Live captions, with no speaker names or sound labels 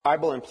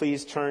Bible, and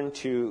please turn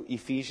to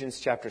Ephesians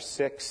chapter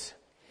 6.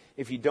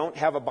 If you don't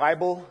have a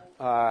Bible,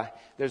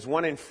 there's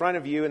one in front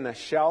of you in the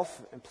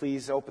shelf, and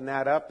please open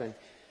that up and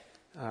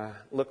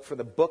look for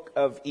the book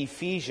of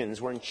Ephesians.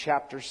 We're in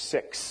chapter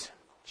 6.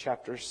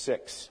 Chapter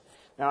 6.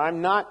 Now,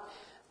 I'm not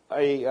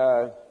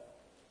a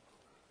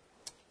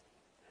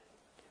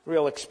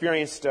real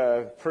experienced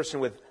person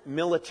with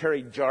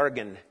military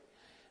jargon,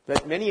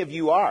 but many of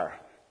you are.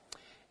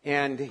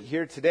 And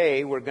here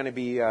today, we're going to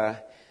be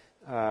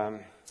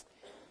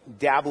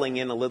dabbling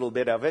in a little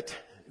bit of it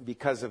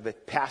because of the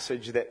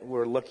passage that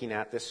we're looking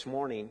at this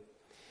morning.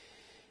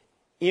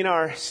 In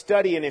our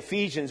study in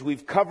Ephesians,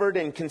 we've covered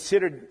and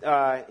considered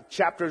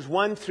chapters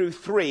 1 through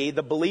 3,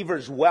 the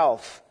believer's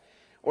wealth,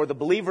 or the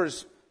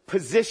believer's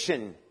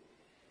position,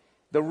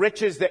 the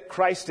riches that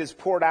Christ has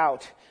poured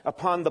out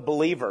upon the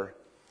believer.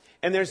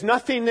 And there's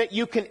nothing that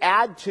you can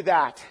add to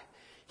that.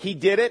 He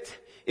did it.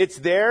 It's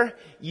there.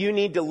 You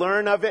need to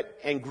learn of it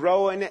and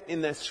grow in it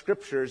in the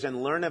Scriptures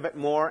and learn of it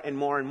more and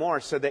more and more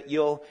so that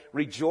you'll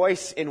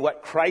rejoice in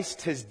what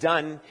Christ has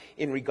done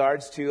in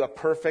regards to a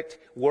perfect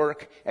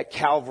work at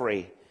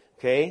Calvary.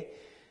 Okay?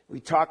 We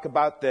talk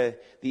about the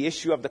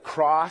issue of the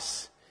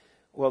cross.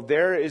 Well,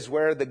 there is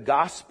where the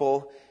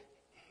gospel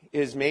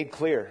is made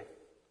clear.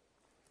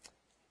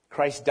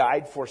 Christ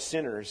died for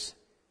sinners.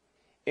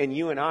 And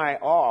you and I,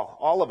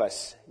 all of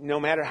us, no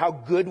matter how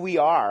good we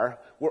are,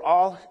 we're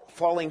all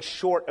falling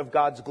short of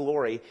God's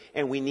glory,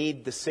 and we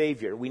need the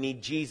Savior. We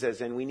need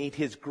Jesus, and we need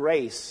His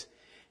grace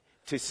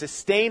to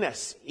sustain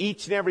us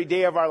each and every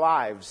day of our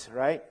lives,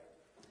 right?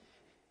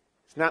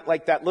 It's not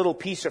like that little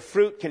piece of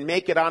fruit can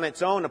make it on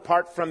its own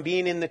apart from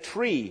being in the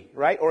tree,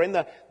 right? Or in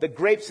the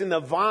grapes in the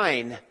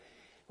vine.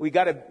 We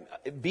got to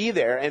be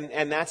there,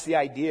 and that's the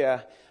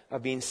idea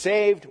of being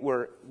saved.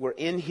 We're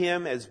in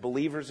Him as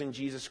believers in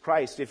Jesus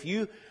Christ. If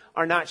you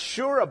are not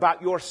sure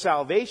about your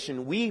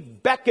salvation, we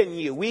beckon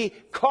you, we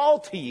call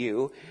to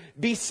you,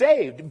 be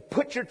saved.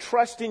 Put your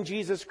trust in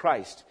Jesus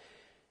Christ.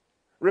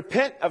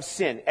 Repent of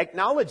sin.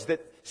 Acknowledge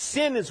that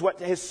sin is what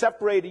has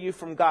separated you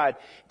from God.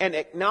 And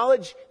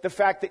acknowledge the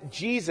fact that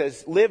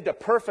Jesus lived a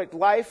perfect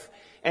life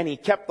and He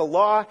kept the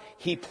law.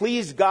 He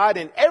pleased God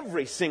in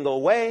every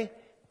single way.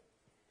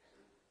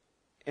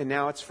 And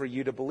now it's for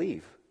you to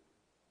believe.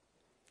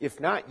 If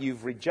not,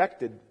 you've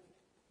rejected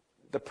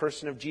the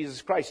person of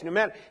Jesus Christ. No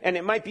matter, and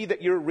it might be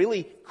that you're a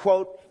really,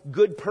 quote,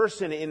 good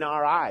person in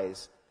our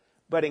eyes.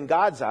 But in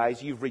God's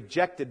eyes, you've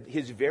rejected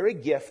His very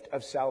gift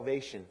of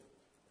salvation.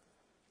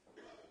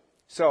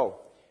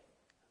 So,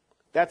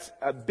 that's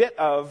a bit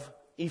of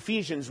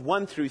Ephesians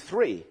 1 through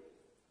 3.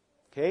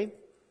 Okay?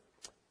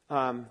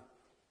 And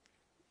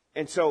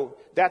so,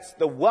 that's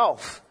the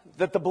wealth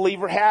that the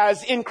believer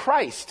has in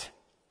Christ.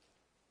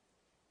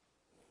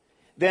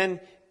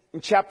 Then, in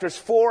chapters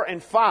 4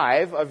 and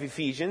 5 of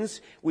Ephesians,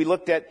 we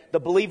looked at the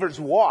believer's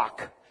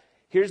walk.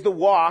 Here's the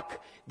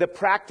walk, the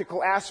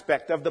practical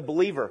aspect of the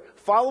believer.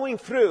 Following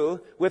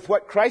through with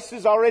what Christ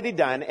has already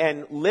done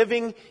and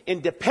living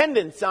in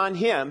dependence on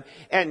Him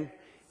and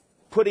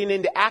putting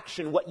into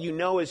action what you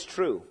know is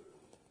true.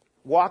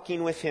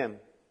 Walking with Him.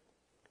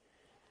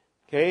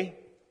 Okay?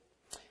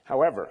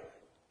 However,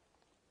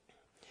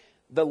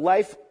 the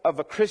life of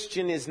a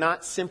Christian is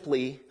not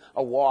simply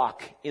a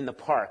walk in the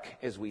park,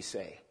 as we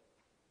say.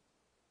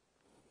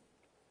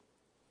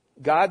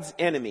 God's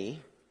enemy,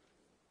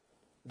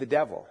 the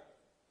devil,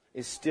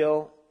 is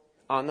still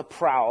on the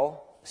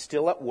prowl,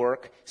 still at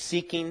work,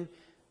 seeking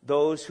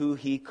those who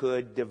he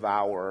could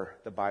devour,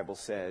 the Bible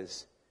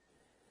says.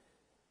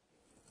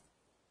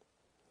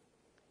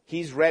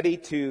 He's ready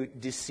to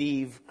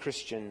deceive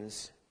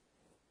Christians.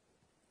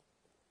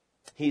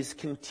 He's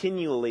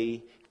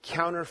continually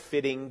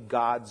counterfeiting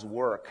God's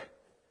work.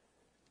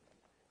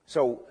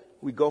 So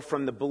we go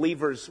from the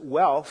believer's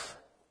wealth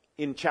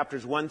in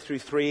chapters 1 through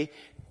 3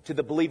 to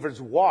the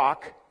believer's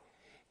walk.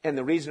 And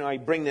the reason I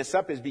bring this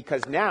up is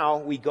because now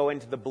we go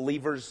into the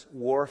believer's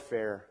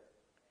warfare.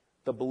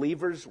 The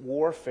believer's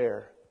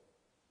warfare.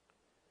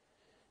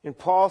 And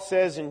Paul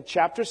says in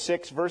chapter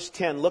 6, verse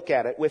 10, look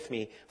at it with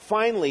me.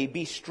 Finally,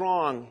 be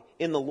strong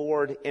in the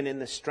Lord and in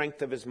the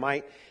strength of His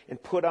might,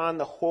 and put on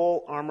the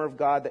whole armor of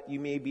God that you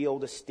may be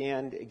able to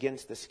stand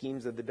against the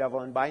schemes of the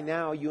devil. And by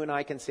now, you and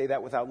I can say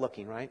that without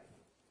looking, right?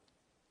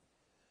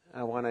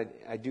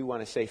 I do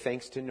want to say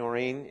thanks to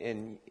Noreen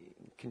and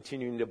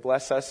continuing to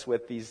bless us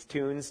with these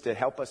tunes to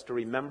help us to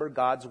remember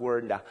God's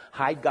Word and to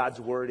hide God's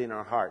Word in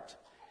our heart.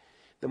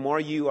 The more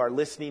you are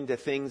listening to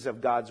things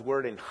of God's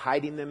Word and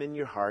hiding them in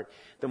your heart,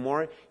 the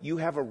more you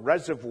have a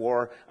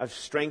reservoir of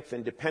strength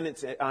and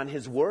dependence on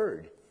His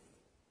Word.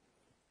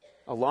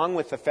 Along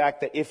with the fact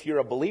that if you're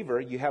a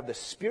believer, you have the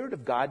Spirit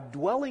of God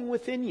dwelling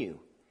within you.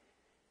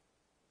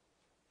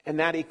 And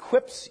that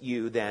equips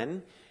you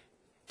then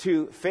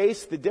to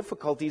face the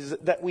difficulties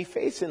that we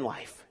face in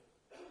life.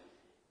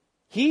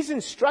 He's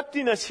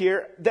instructing us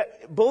here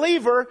that,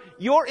 believer,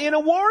 you're in a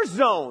war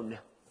zone.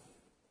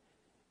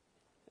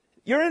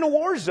 You're in a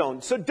war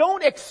zone. So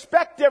don't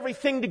expect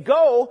everything to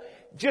go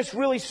just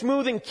really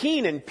smooth and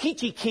keen and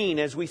peachy keen,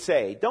 as we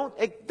say.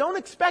 Don't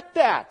expect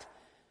that.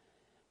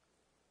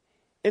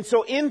 And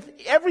so in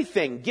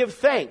everything, give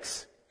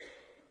thanks.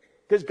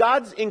 Because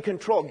God's in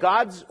control.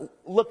 God's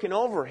looking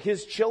over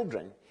His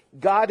children.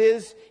 God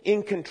is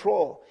in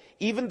control.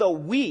 Even though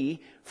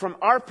we, from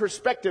our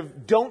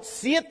perspective, don't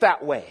see it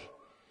that way.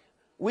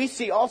 We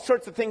see all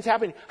sorts of things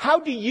happening. How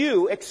do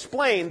you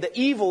explain the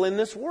evil in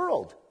this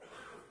world?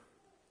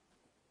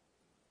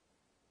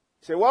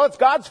 You say, well, it's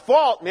God's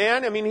fault,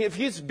 man. I mean, if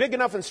He's big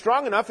enough and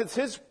strong enough,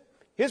 it's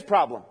His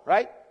problem,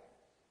 right?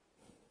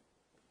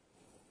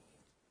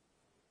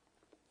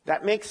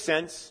 That makes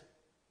sense,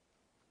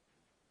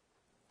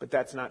 but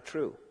that's not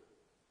true.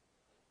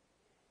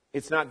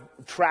 It's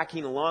not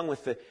tracking along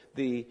with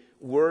the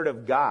Word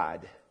of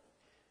God.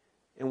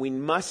 And we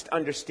must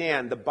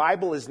understand the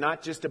Bible is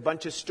not just a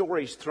bunch of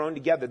stories thrown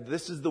together.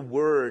 This is the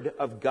Word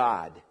of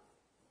God.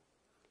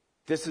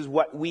 This is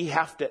what we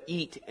have to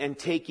eat and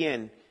take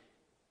in,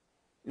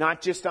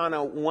 not just on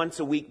a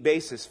once-a-week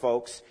basis,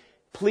 folks.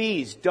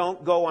 Please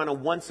don't go on a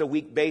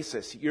once-a-week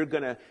basis. You're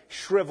going to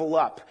shrivel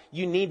up.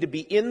 You need to be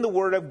in the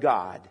Word of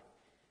God.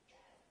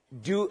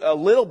 Do a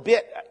little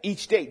bit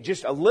each day,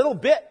 just a little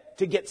bit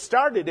to get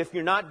started if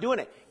you're not doing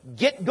it.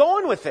 Get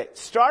going with it.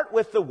 Start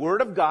with the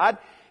Word of God.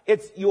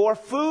 It's your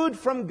food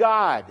from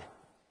God.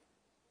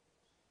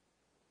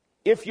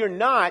 If you're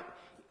not,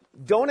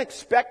 don't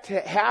expect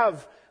to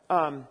have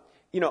a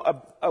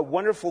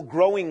wonderful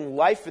growing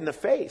life in the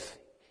faith.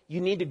 You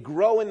need to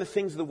grow in the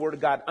things of the Word of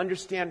God.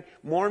 Understand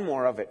more and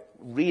more of it.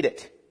 Read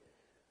it.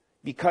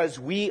 Because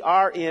we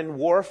are in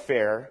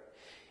warfare.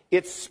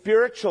 It's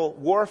spiritual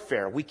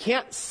warfare. We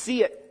can't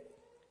see it,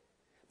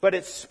 but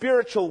it's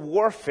spiritual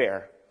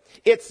warfare.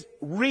 It's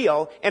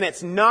real, and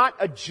it's not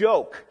a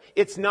joke.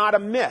 It's not a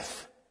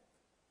myth.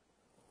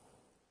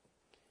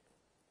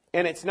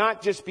 And it's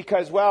not just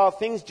because, well,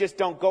 things just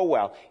don't go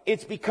well.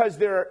 It's because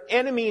there are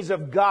enemies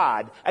of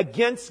God,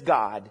 against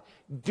God,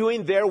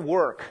 doing their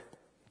work.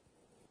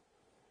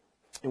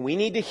 And we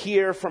need to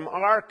hear from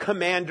our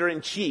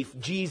commander-in-chief,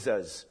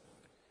 Jesus.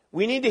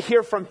 We need to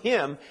hear from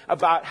Him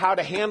about how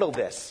to handle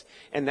this.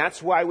 And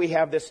that's why we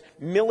have this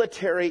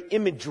military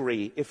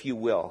imagery, if you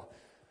will.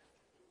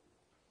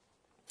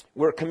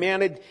 We're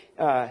commanded,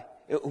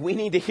 we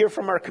need to hear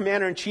from our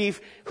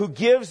commander-in-chief who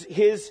gives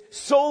his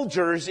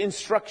soldiers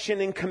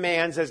instruction and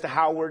commands as to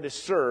how we're to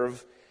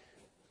serve.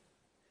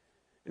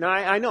 Now,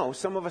 I know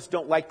some of us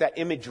don't like that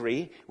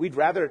imagery. We'd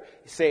rather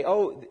say,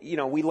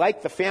 we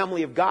like the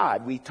family of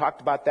God. We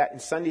talked about that in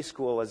Sunday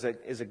school as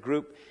a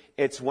group.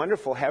 It's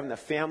wonderful having the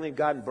family of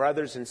God and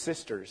brothers and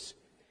sisters.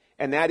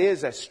 And that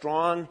is a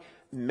strong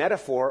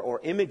metaphor or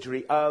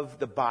imagery of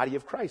the body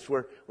of Christ.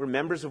 We're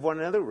members of one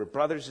another. We're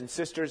brothers and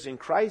sisters in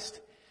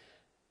Christ.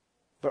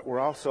 But we're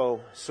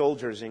also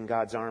soldiers in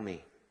God's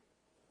army.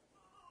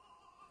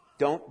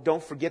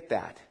 Don't forget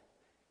that.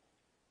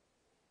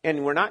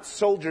 And we're not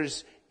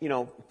soldiers,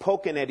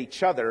 poking at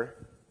each other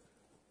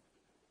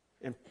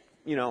and,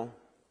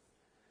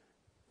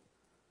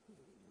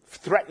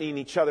 threatening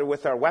each other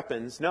with our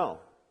weapons. No.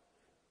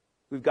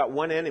 We've got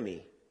one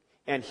enemy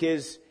and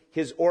his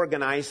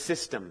organized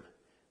system.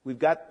 We've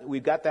got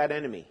that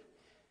enemy.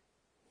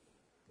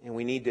 And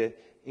we need to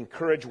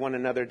encourage one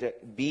another to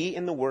be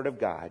in the Word of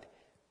God.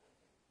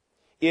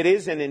 It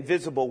is an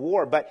invisible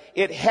war, but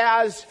it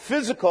has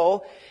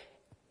physical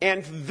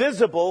and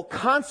visible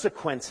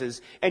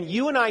consequences. And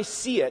you and I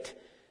see it.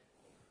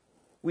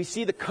 We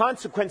see the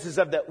consequences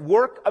of the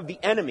work of the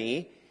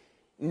enemy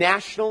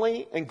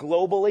nationally and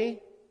globally.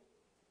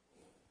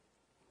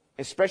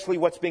 Especially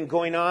what's been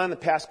going on the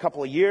past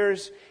couple of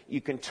years.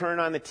 You can turn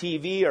on the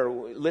TV or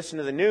listen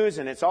to the news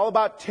and it's all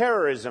about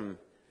terrorism.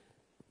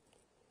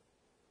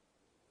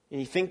 And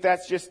you think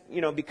that's just,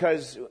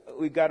 because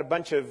we've got a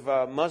bunch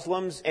of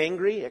Muslims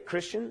angry at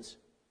Christians?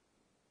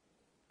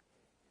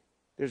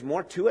 There's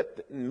more to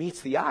it than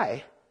meets the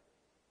eye.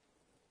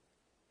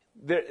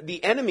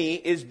 The enemy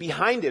is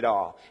behind it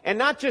all. And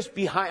not just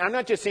behind, I'm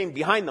not just saying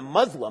behind the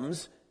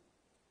Muslims.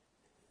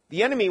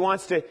 The enemy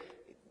wants to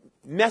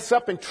mess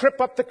up and trip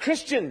up the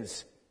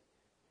Christians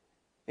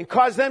and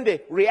cause them to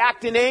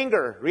react in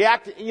anger,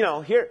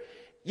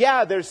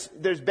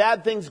 there's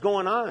bad things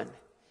going on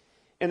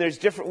and there's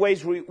different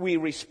ways we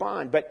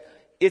respond, but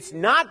it's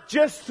not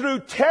just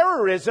through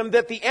terrorism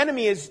that the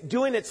enemy is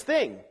doing its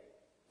thing.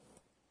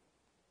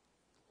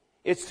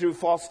 It's through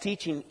false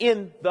teaching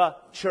in the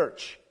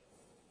church.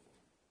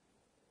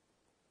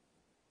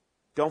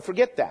 Don't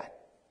forget that.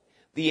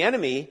 The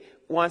enemy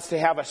wants to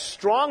have a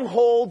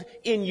stronghold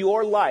in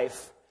your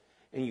life.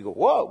 And you go,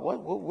 whoa,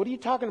 what are you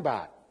talking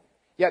about?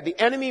 Yeah, the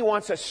enemy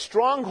wants a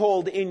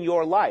stronghold in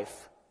your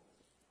life.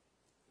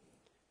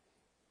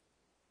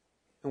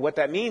 And what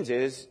that means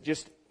is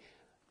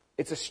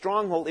it's a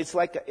stronghold. It's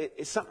like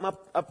it's something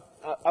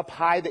up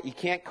high that you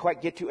can't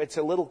quite get to. It's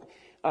a little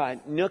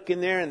nook in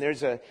there, and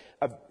there's a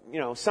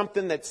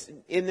something that's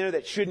in there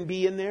that shouldn't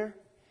be in there.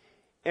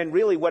 And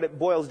really what it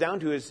boils down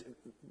to is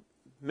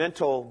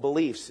mental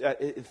beliefs,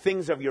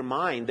 things of your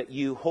mind that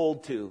you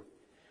hold to,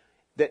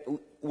 that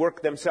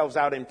work themselves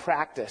out in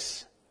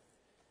practice.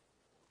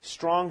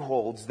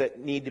 Strongholds that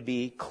need to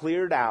be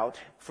cleared out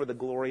for the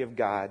glory of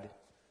God.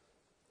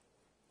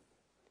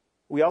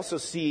 we also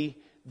see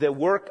the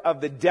work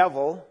of the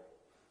devil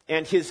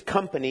and his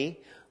company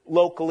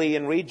locally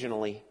and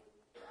regionally.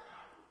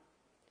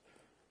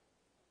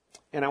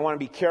 And I want to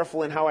be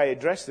careful in how I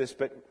address this,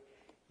 but,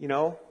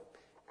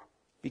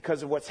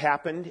 because of what's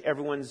happened,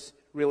 everyone's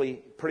really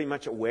pretty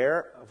much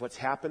aware of what's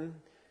happened.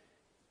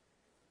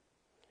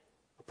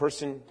 A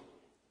person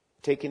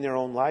taking their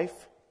own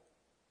life,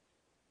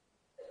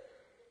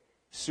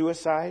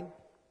 suicide.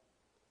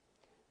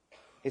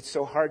 It's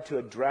so hard to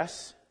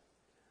address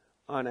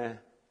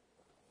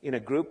in a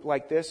group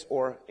like this,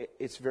 or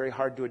it's very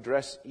hard to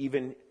address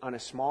even on a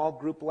small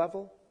group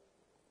level.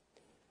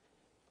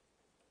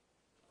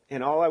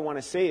 And all I want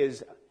to say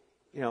is,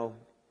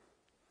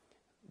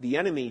 the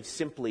enemy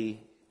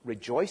simply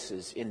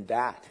rejoices in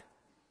that.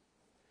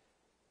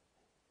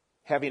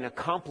 Having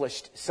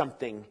accomplished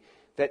something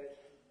that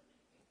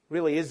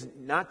really is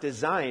not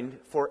designed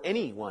for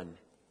anyone.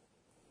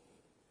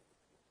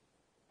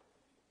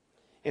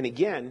 And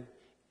again,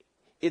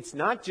 it's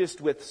not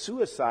just with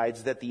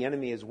suicides that the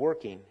enemy is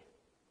working.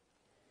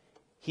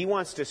 He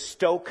wants to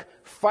stoke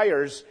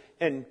fires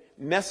and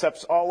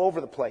mess-ups all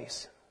over the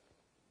place.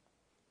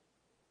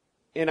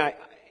 And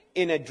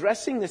in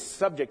addressing this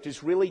subject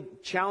is really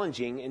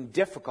challenging and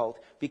difficult,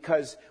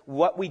 because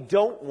what we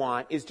don't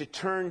want is to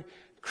turn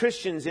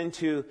Christians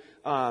into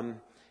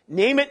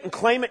name it and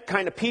claim it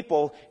kind of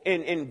people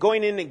and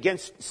going in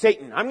against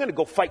Satan. I'm going to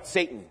go fight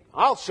Satan.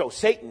 I'll show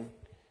Satan.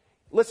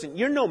 Listen,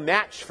 you're no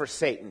match for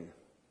Satan.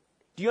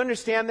 Do you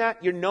understand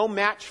that? You're no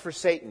match for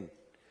Satan.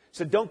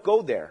 So don't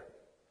go there.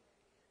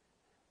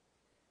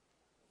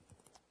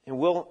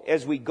 And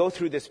as we go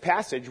through this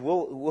passage,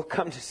 we'll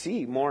come to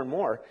see more and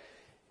more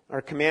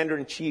our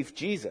commander-in-chief,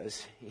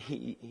 Jesus.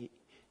 He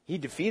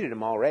defeated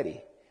him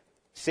already.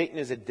 Satan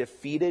is a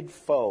defeated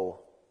foe.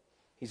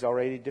 He's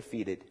already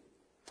defeated.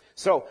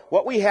 So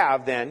what we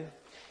have then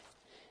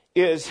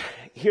is,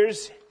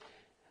 here's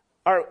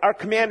our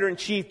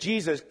commander-in-chief,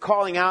 Jesus,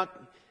 calling out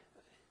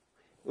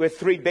with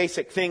three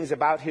basic things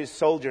about his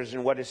soldiers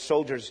and what his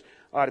soldiers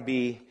ought to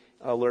be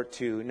alert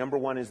to. Number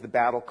one is the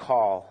battle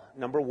call.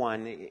 Number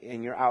one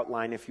in your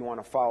outline, if you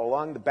want to follow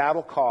along, the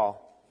battle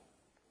call.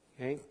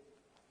 Okay?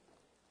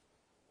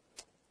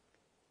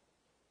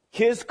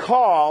 His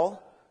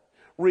call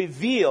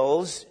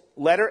reveals,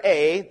 letter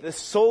A, the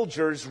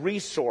soldier's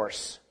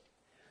resource.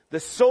 The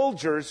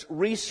soldier's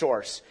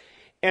resource.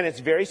 And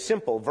it's very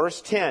simple.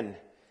 Verse 10.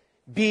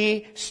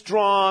 Be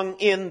strong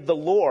in the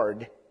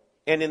Lord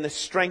and in the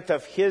strength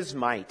of His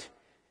might.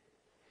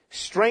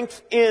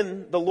 Strength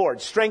in the Lord.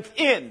 Strength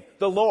in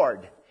the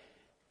Lord.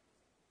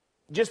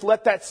 Just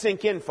let that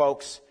sink in,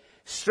 folks.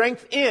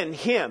 Strength in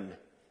Him.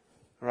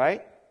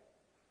 Right?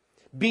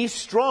 Be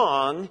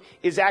strong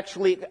is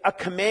actually a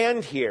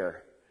command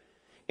here.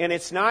 And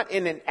it's not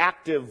in an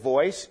active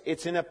voice.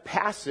 It's in a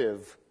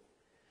passive.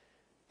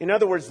 In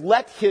other words,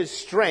 let His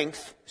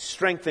strength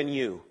strengthen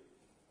you.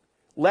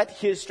 Let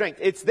His strength.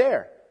 It's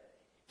there.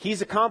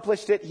 He's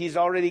accomplished it. He's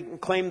already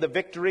claimed the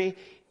victory.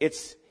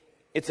 It's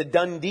a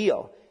done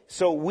deal.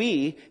 So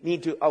we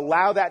need to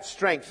allow that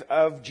strength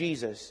of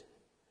Jesus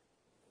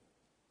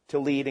to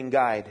lead and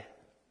guide.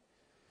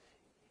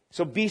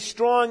 So be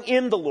strong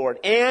in the Lord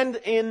and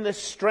in the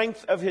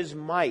strength of His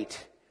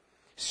might.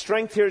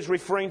 Strength here is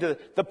referring to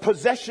the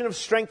possession of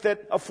strength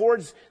that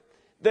affords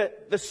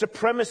the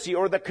supremacy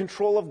or the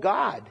control of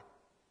God.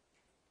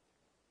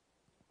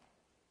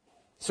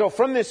 So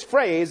from this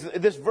phrase,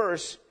 this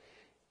verse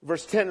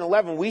 10 and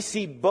 11, we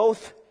see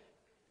both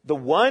the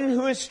one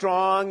who is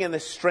strong and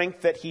the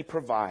strength that He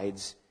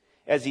provides,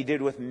 as He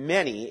did with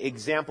many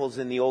examples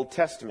in the Old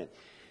Testament.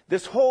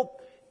 This whole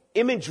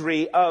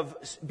imagery of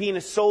being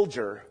a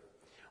soldier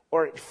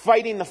or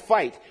fighting the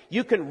fight,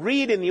 you can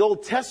read in the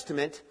Old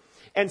Testament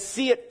and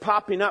see it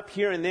popping up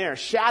here and there,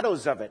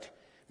 shadows of it.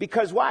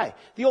 Because why?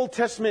 The Old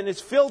Testament is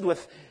filled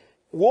with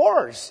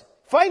wars,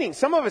 fighting.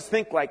 Some of us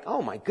think like,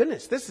 oh my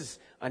goodness, this is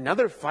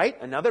another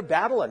fight, another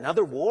battle,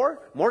 another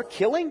war, more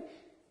killing.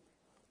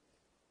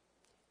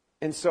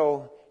 And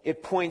so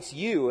it points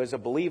you as a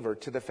believer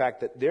to the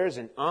fact that there's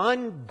an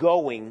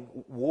ongoing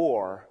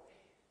war,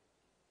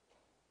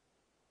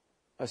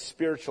 a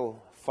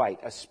spiritual fight,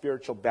 a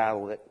spiritual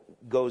battle that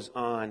goes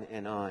on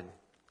and on.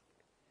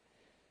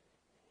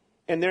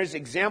 And there's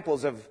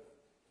examples of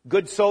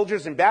good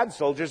soldiers and bad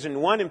soldiers,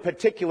 and one in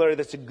particular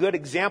that's a good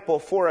example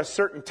for a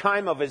certain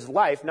time of his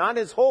life, not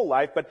his whole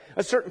life, but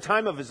a certain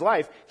time of his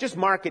life. Just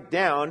mark it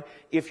down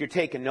if you're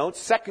taking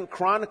notes. 2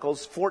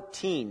 Chronicles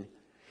 14.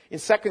 In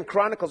 2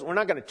 Chronicles, we're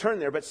not going to turn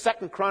there, but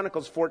 2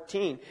 Chronicles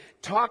 14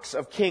 talks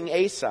of King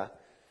Asa.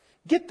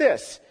 Get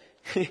this.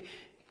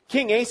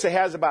 King Asa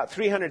has about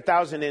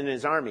 300,000 in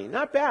his army.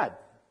 Not bad.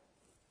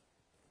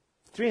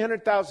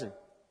 300,000.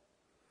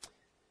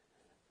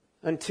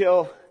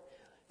 Until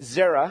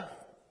Zerah,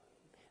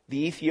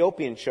 the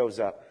Ethiopian, shows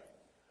up.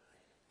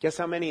 Guess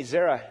how many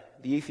Zerah,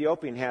 the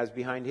Ethiopian, has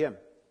behind him?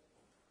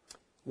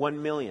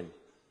 1 million.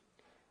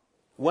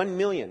 1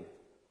 million.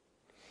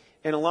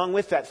 And along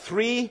with that,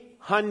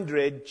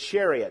 300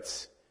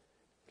 chariots.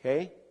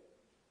 Okay?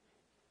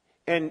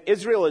 And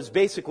Israel is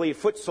basically a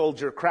foot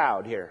soldier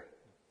crowd here.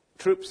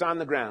 troops on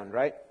the ground,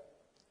 right?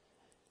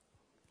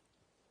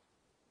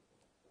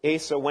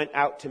 Asa went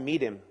out to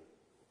meet him.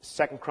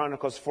 2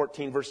 Chronicles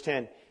 14, verse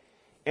 10.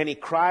 And he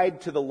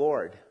cried to the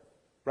Lord.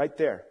 Right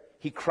there.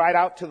 He cried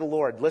out to the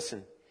Lord.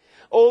 Listen.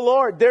 "O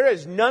Lord, there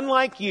is none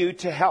like you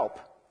to help."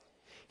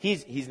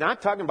 He's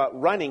not talking about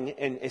running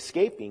and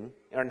escaping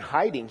or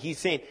hiding. He's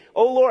saying,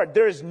 "O Lord,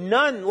 there is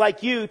none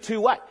like you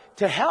to what?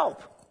 To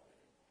help.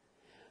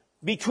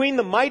 Between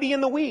the mighty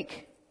and the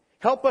weak.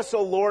 Help us,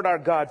 O Lord our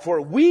God,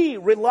 for we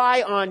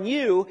rely on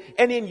you,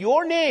 and in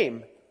your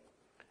name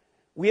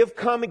we have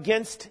come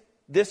against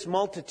this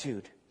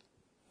multitude."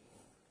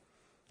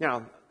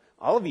 Now,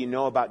 all of you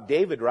know about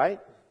David, right?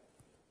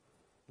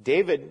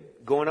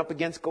 David going up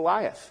against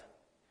Goliath.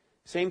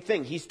 Same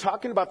thing. He's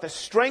talking about the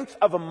strength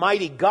of a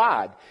mighty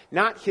God,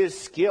 not his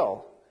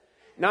skill,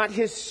 not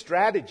his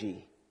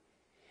strategy.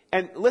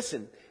 And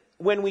listen,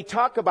 when we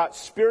talk about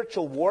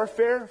spiritual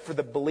warfare for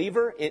the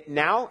believer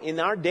now, in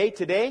our day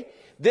today,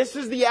 this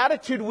is the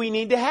attitude we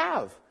need to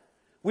have.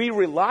 We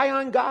rely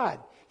on God.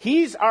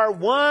 He's our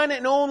one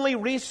and only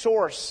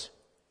resource.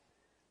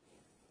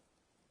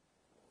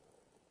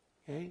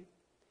 Okay?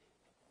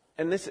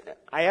 And this,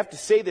 I have to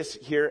say this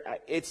here,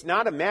 it's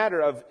not a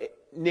matter of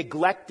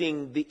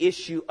neglecting the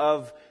issue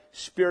of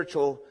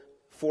spiritual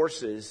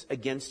forces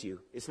against you.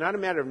 It's not a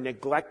matter of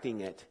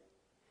neglecting it.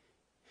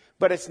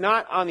 But it's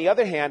not, on the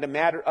other hand, a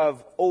matter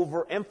of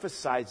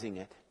overemphasizing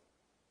it.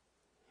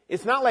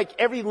 It's not like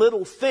every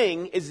little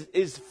thing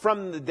is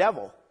from the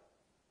devil.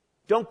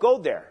 Don't go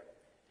there.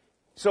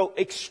 So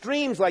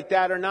extremes like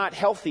that are not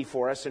healthy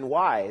for us and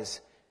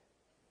wise.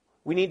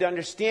 We need to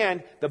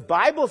understand the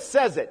Bible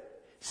says it.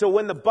 So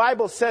when the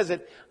Bible says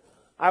it,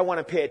 I want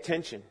to pay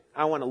attention.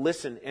 I want to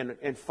listen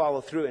and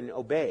follow through and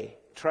obey.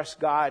 Trust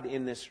God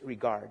in this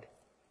regard.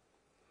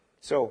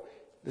 So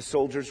the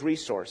soldier's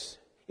resource,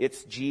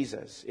 it's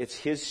Jesus. It's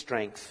his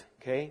strength.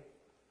 Okay?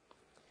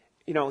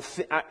 You know,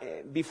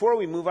 before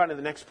we move on to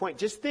the next point,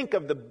 just think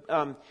of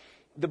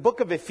the book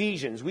of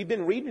Ephesians. We've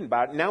been reading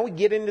about it. Now we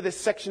get into this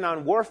section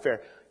on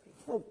warfare.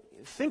 Well,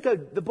 think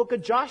of the book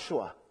of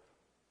Joshua.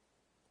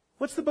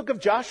 What's the book of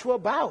Joshua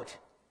about?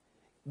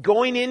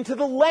 Going into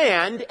the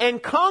land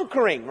and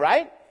conquering,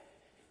 right?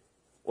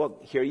 Well,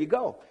 here you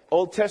go.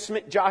 Old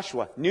Testament,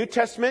 Joshua. New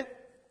Testament,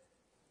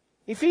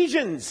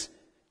 Ephesians.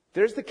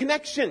 There's the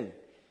connection.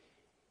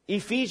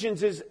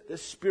 Ephesians is the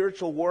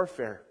spiritual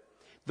warfare.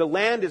 The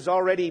land has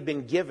already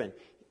been given.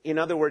 In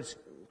other words,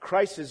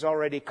 Christ has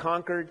already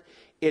conquered.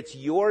 It's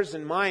yours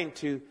and mine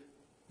to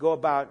go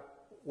about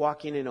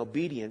walking in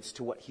obedience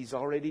to what he's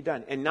already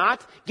done. And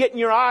not getting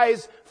your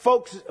eyes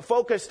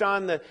focused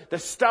on the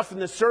stuff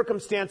and the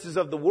circumstances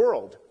of the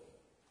world.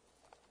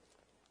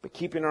 But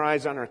keeping our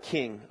eyes on our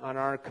King, on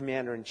our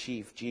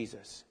Commander-in-Chief,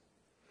 Jesus.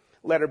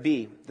 Letter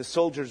B, the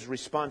soldier's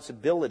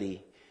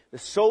responsibility. The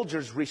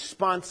soldier's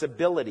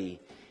responsibility.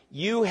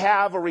 You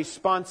have a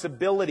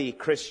responsibility,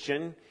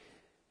 Christian.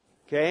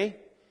 Okay?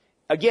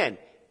 Again,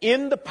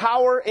 in the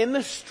power, in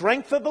the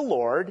strength of the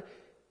Lord,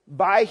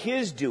 by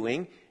his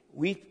doing,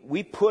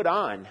 we put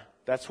on.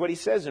 That's what he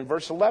says in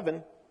verse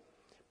 11.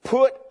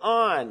 Put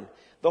on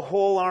the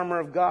whole armor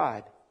of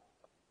God.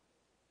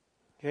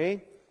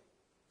 Okay?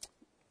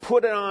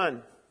 Put it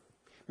on.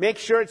 Make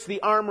sure it's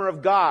the armor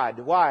of God.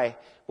 Why?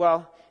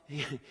 Well,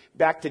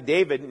 back to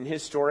David and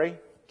his story.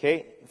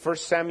 Okay? 1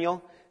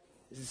 Samuel,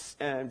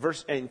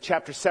 in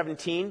chapter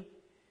 17.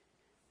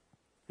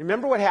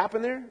 Remember what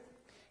happened there?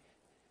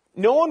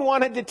 No one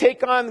wanted to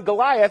take on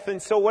Goliath,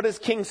 and so what does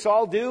King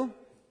Saul do?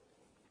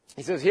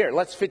 He says, "Here,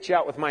 let's fit you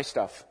out with my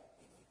stuff."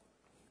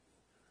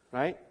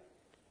 Right?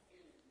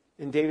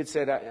 And David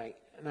said,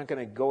 I'm not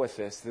going to go with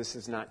this. This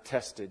is not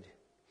tested.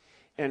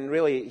 And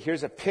really,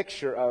 here's a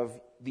picture of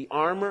the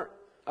armor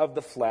of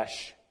the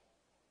flesh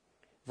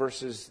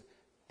versus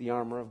the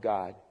armor of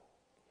God.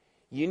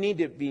 You need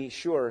to be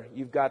sure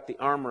you've got the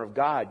armor of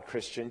God,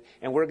 Christian.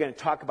 And we're going to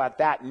talk about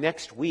that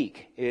next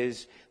week,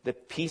 is the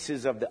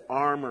pieces of the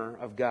armor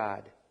of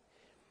God.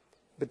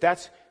 But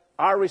that's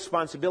our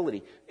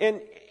responsibility.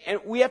 And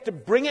we have to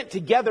bring it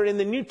together in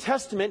the New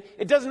Testament.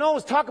 It doesn't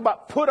always talk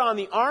about put on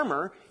the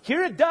armor.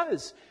 Here it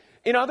does.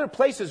 In other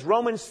places,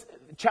 Romans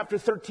chapter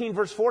 13,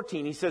 verse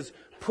 14, he says,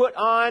 put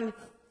on,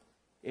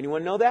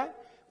 anyone know that?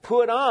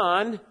 Put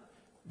on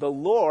the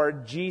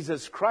Lord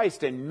Jesus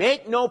Christ and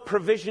make no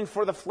provision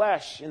for the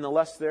flesh in the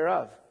lust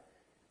thereof.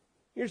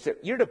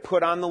 You're to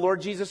put on the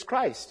Lord Jesus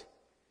Christ.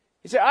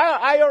 You say,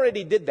 I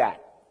already did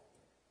that.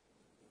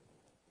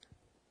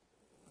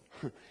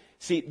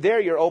 See, there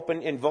you're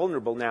open and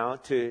vulnerable now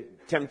to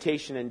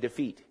temptation and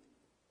defeat.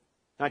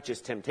 Not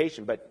just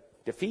temptation, but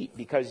defeat,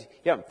 because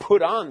you haven't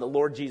put on the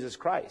Lord Jesus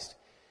Christ.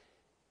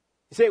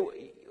 You say, well,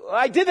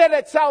 I did that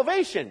at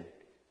salvation.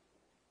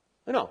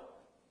 No.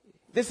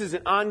 This is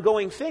an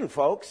ongoing thing,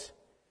 folks.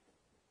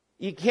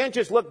 You can't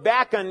just look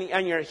back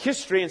on your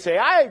history and say,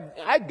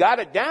 I got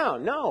it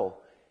down. No.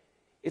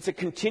 It's a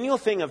continual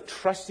thing of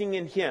trusting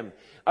in Him,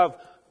 of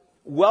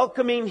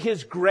welcoming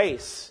His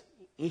grace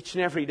each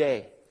and every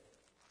day.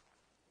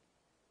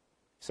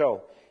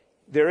 So,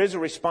 there is a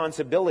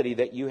responsibility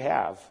that you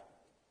have.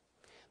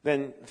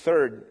 Then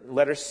third,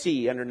 letter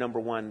C under number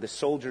 1, the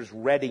soldier's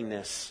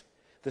readiness.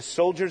 The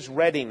soldier's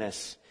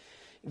readiness.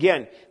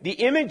 Again, the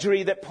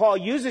imagery that Paul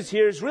uses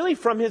here is really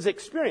from his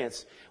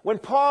experience. When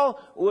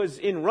Paul was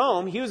in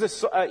Rome, he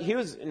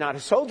was not a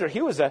soldier,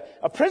 he was a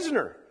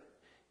prisoner.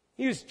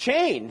 He was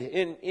chained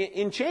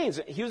in chains.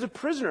 He was a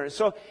prisoner.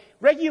 So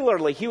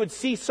regularly he would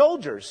see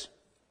soldiers.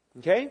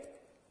 Okay?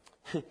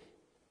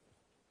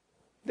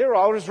 They were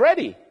always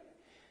ready.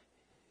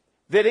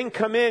 They didn't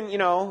come in,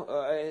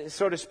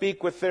 so to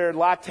speak, with their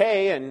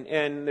latte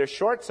and their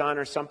shorts on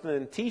or something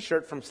and a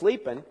t-shirt from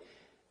sleeping.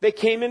 They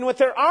came in with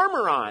their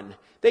armor on.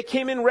 They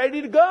came in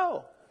ready to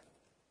go.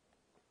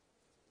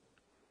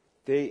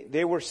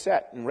 They were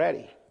set and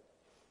ready.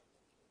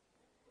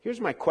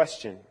 Here's my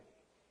question.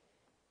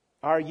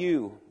 Are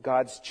you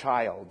God's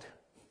child?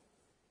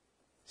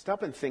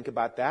 Stop and think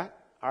about that.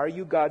 Are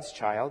you God's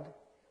child?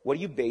 What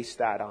do you base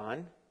that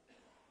on?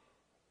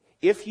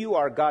 If you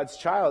are God's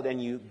child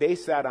and you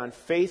base that on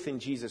faith in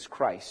Jesus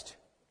Christ,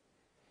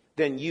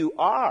 then you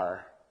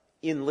are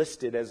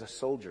enlisted as a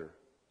soldier.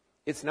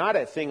 It's not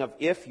a thing of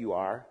if you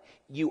are.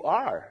 You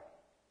are.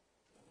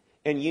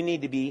 And you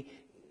need to be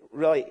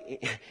really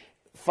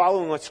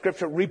following what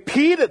Scripture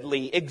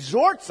repeatedly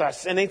exhorts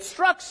us and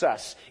instructs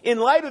us. In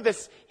light of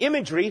this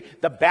imagery,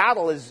 the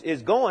battle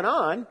is going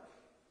on.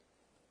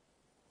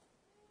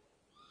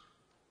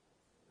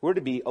 We're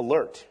to be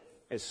alert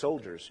as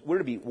soldiers. We're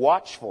to be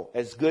watchful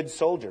as good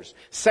soldiers.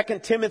 2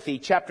 Timothy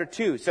chapter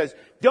 2 says,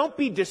 don't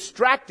be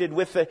distracted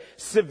with the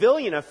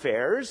civilian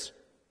affairs,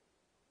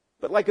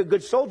 but like a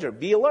good soldier,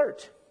 be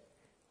alert.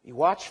 Be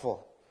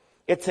watchful.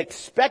 It's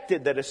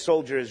expected that a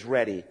soldier is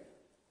ready.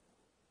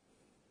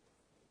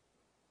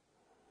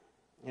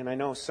 And I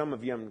know some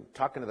of you, I'm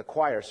talking to the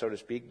choir, so to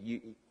speak,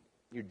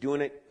 you're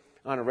doing it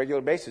on a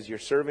regular basis. You're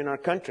serving our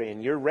country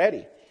and you're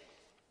ready.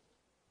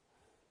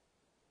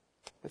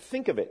 But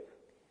think of it.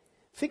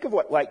 Think of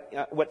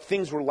what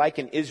things were like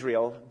in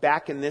Israel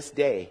back in this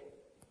day.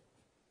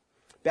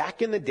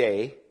 Back in the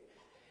day,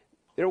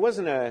 there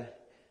wasn't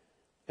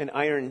an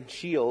iron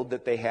shield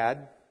that they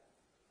had.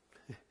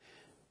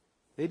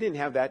 They didn't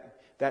have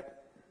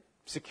that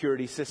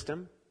security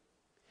system.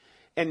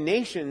 And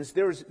nations,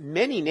 there was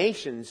many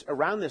nations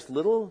around this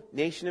little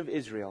nation of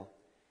Israel.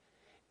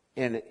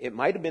 And it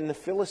might have been the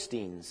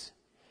Philistines.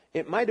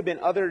 It might have been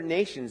other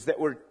nations that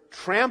were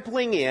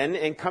trampling in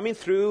and coming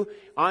through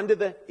onto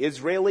the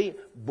Israeli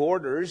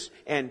borders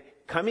and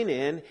coming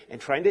in and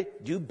trying to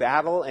do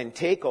battle and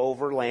take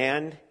over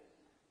land.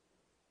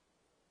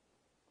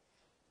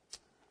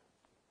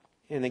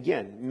 And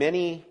again,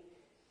 many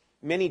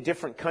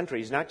different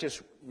countries, not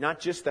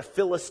just the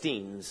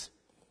Philistines.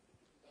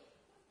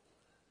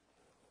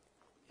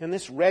 And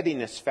this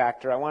readiness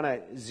factor, I want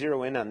to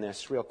zero in on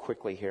this real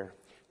quickly here.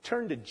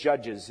 Turn to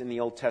Judges in the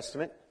Old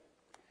Testament.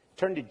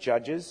 Turn to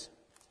Judges.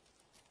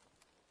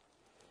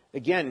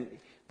 Again,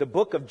 the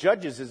book of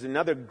Judges is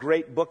another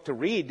great book to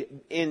read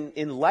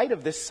in light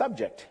of this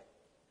subject.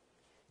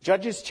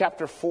 Judges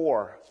chapter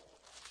 4.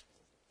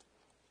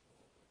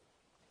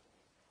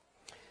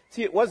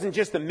 See, it wasn't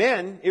just the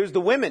men, it was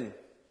the women.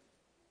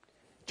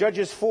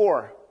 Judges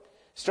 4,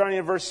 starting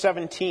at verse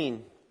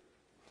 17.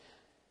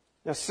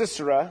 Now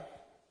Sisera,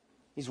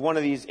 he's one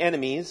of these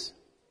enemies,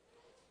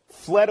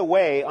 fled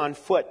away on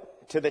foot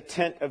to the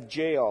tent of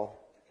Jael.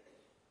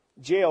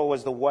 Jael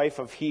was the wife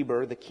of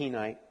Heber the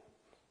Kenite.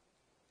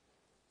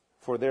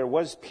 For there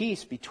was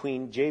peace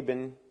between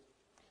Jabin,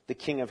 the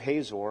king of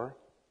Hazor,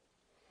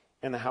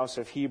 and the house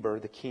of Heber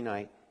the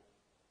Kenite.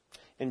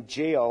 And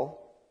Jael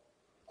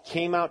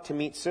came out to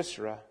meet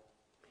Sisera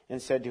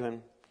and said to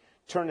him,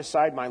 "Turn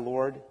aside, my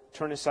lord,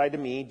 turn aside to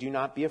me, do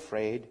not be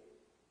afraid."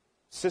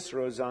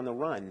 Sisera is on the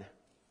run.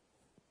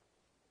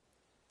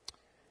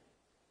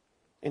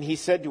 And he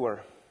said to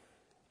her,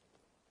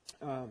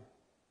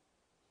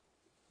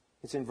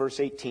 it's in verse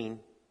 18,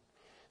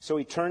 so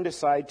he turned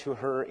aside to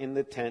her in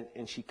the tent,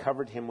 and she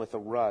covered him with a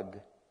rug.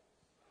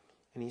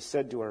 And he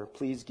said to her,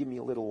 "Please give me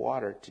a little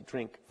water to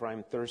drink, for I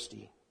am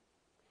thirsty."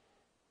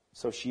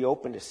 So she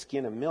opened a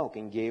skin of milk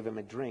and gave him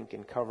a drink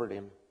and covered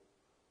him.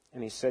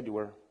 And he said to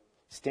her,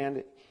 "Stand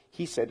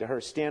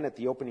at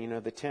the opening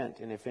of the tent,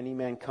 and if any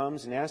man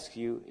comes and asks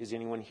you, 'Is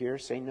anyone here?'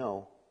 say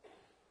no."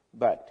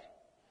 But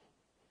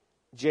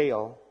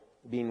Jael,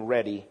 being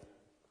ready,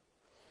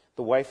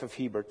 the wife of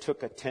Heber,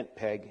 took a tent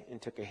peg and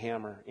took a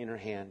hammer in her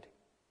hand.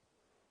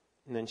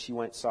 And then she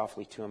went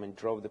softly to him and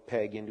drove the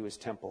peg into his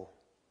temple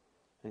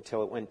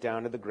until it went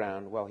down to the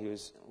ground while he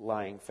was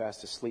lying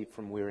fast asleep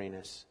from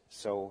weariness.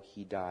 So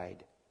he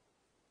died.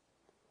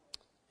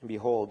 And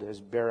behold, as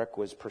Barak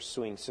was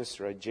pursuing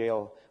Sisera,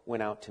 Jael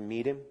went out to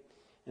meet him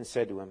and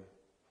said to him,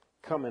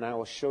 "Come and I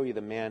will show you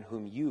the man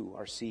whom you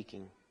are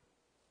seeking."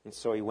 And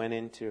so he went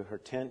into her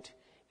tent,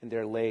 and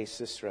there lay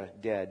Sisera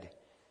dead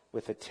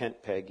with a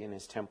tent peg in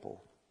his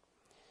temple.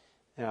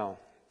 Now,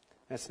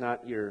 that's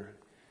not your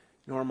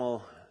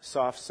normal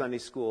soft Sunday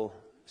school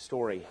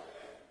story.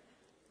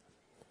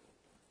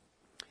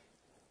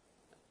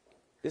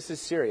 This is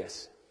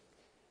serious.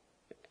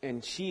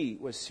 And she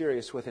was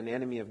serious with an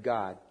enemy of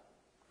God.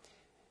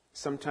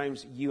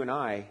 sometimes you and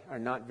I are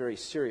not very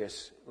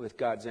serious with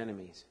God's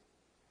enemies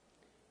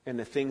and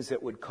the things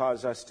that would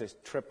cause us to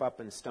trip up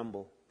and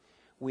stumble.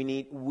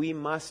 We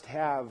must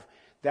have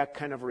that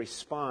kind of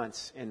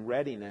response and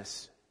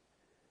readiness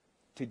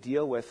to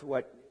deal with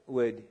what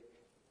would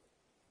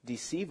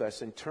deceive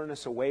us and turn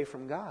us away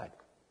from God.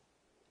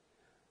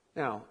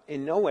 Now,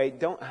 in no way,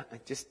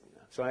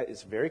 so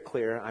it's very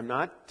clear, I'm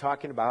not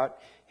talking about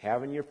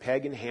having your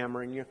peg and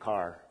hammer in your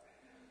car.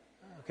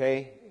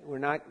 Okay?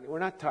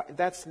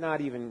 That's not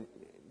even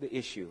the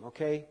issue,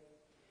 okay?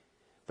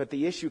 But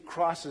the issue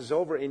crosses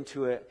over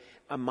into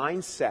a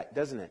mindset,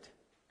 doesn't it?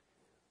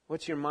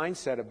 What's your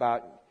mindset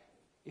about,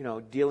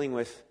 dealing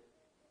with,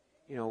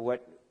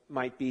 what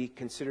might be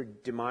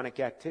considered demonic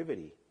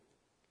activity?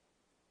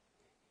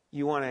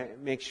 You want to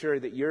make sure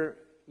that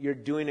you're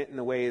doing it in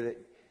the way that,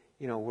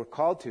 we're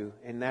called to,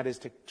 and that is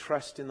to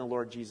trust in the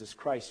Lord Jesus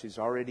Christ, who's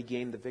already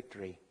gained the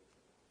victory.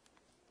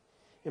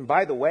 And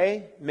by the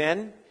way,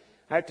 men,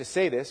 I have to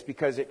say this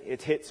because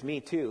it hits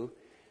me too.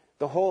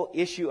 The whole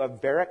issue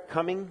of Barak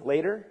coming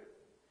later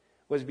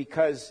was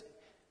because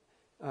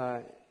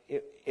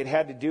it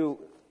had to do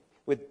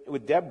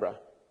with Deborah.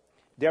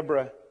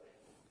 Deborah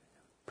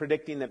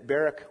predicting that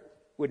Barak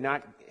would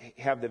not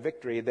have the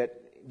victory,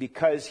 that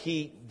because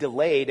he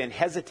delayed and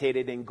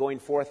hesitated in going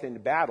forth into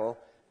battle,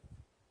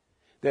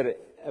 that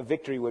a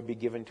victory would be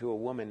given to a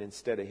woman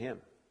instead of him.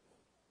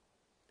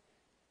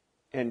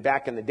 And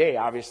back in the day,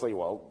 obviously,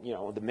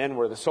 the men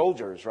were the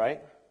soldiers,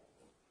 right?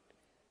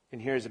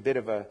 And here's a bit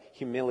of a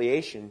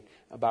humiliation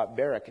about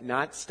Barak,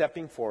 not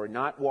stepping forward,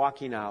 not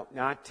walking out,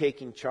 not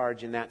taking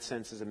charge in that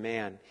sense as a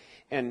man.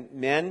 And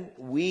men,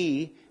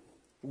 we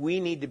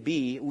need to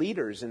be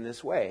leaders in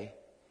this way.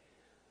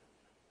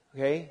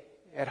 Okay?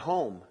 At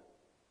home,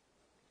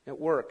 at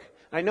work.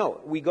 I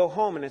know, we go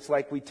home and it's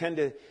like we tend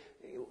to,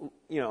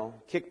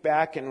 kick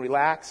back and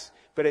relax,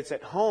 but it's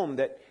at home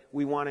that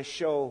we want to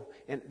show,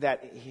 and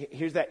that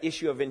here's that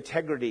issue of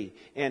integrity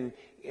and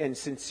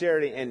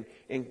sincerity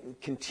and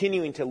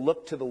continuing to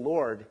look to the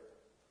Lord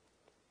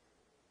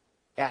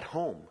at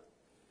home,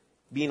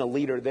 being a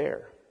leader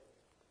there.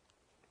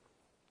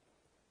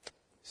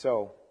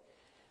 So,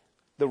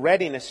 the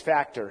readiness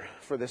factor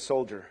for the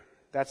soldier.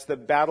 That's the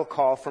battle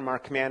call from our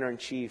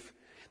commander-in-chief.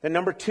 Then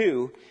number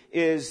 2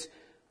 is,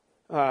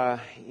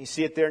 you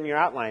see it there in your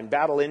outline,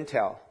 battle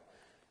intel,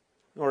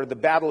 or the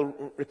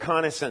battle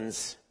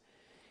reconnaissance.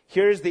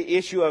 Here's the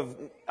issue of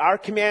our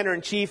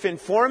commander-in-chief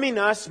informing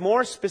us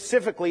more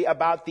specifically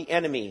about the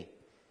enemy.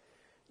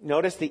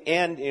 Notice the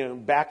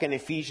end, back in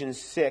Ephesians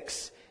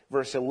 6,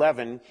 verse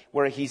 11,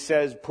 where he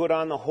says, put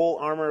on the whole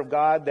armor of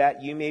God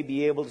that you may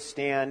be able to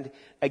stand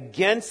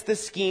against the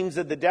schemes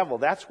of the devil.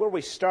 That's where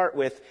we start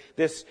with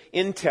this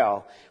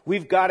intel.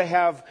 We've got to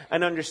have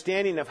an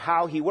understanding of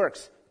how he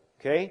works.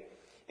 Okay?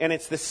 And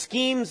it's the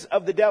schemes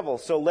of the devil.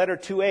 So letter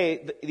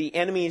 2a, the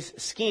enemy's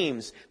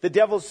schemes. The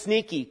devil's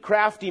sneaky,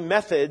 crafty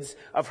methods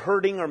of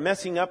hurting or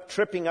messing up,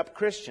 tripping up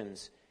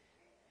Christians.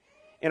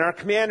 And our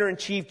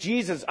commander-in-chief,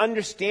 Jesus,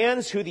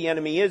 understands who the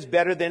enemy is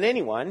better than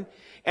anyone.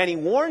 And he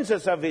warns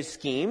us of his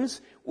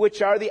schemes,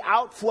 which are the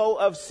outflow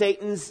of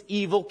Satan's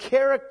evil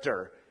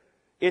character.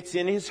 It's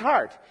in his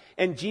heart.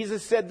 And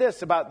Jesus said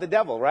this about the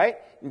devil, right?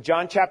 In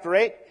John chapter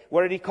 8,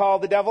 what did he call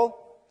the devil?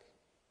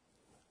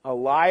 A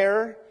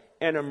liar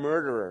and a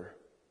murderer.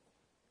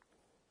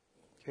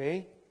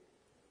 Okay?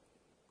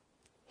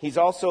 He's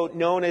also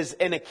known as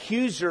an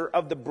accuser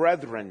of the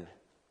brethren.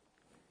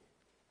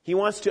 He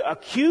wants to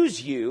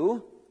accuse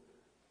you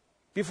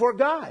before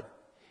God.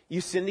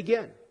 You sinned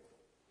again.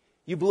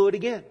 You blew it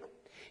again.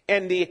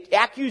 And the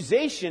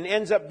accusation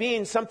ends up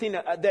being something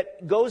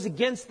that goes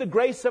against the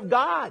grace of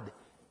God.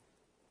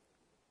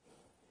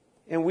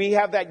 And we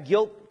have that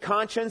guilt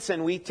conscience,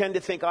 and we tend to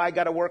think, I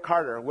got to work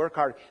harder.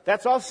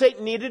 That's all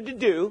Satan needed to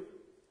do,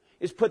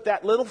 is put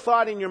that little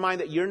thought in your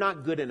mind that you're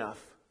not good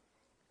enough.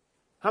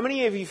 How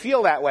many of you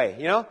feel that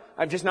way?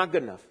 I'm just not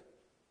good enough.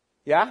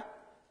 Yeah?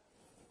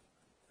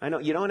 I know,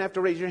 you don't have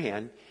to raise your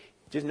hand.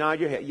 Just nod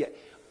your head. Yeah.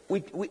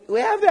 We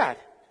have that.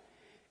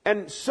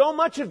 And so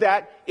much of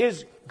that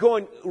is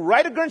going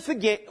right against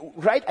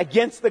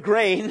the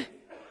grain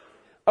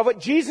of what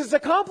Jesus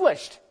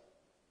accomplished.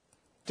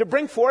 To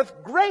bring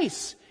forth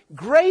grace.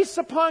 Grace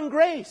upon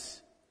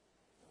grace.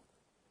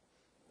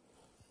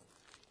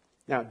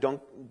 Now,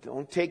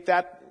 don't take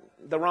that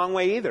the wrong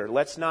way either.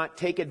 Let's not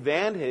take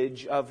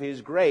advantage of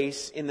His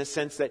grace in the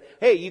sense that,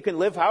 hey, you can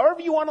live however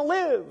you want to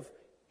live,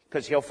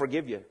 because He'll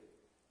forgive you.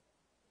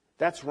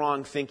 That's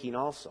wrong thinking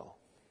also.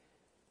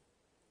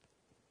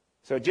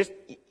 So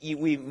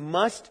we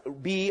must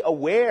be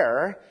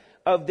aware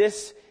of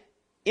this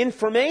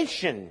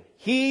information.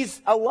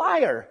 He's a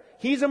liar.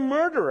 He's a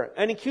murderer,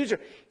 an accuser.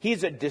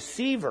 He's a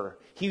deceiver.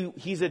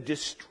 He's a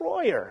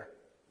destroyer.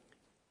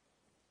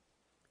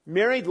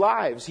 Married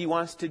lives he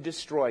wants to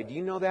destroy. Do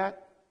you know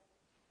that?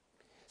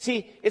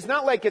 See, it's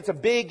not like it's a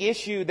big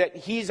issue that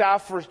he's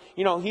out for,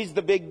 he's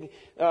the big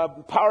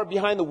power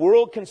behind the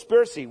world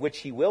conspiracy, which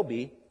he will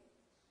be.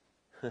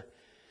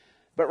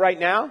 But right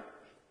now,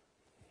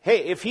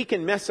 hey, if he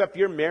can mess up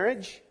your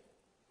marriage,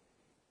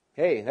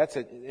 Hey,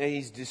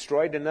 he's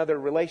destroyed another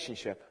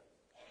relationship.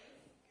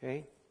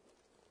 Okay?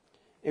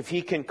 If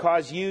he can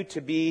cause you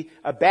to be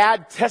a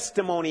bad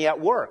testimony at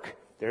work,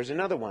 there's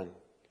another one.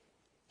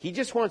 He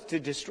just wants to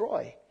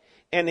destroy.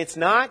 And it's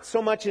not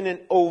so much in an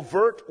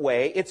overt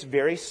way, it's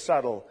very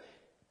subtle.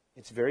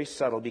 It's very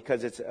subtle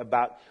because it's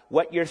about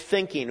what you're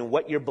thinking and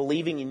what you're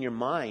believing in your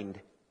mind.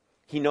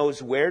 He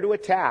knows where to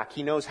attack.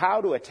 He knows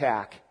how to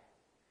attack.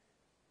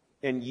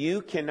 And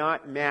you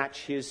cannot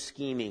match his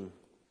scheming.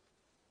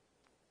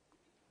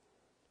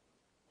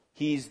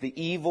 He's the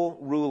evil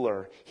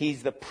ruler.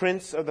 He's the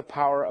prince of the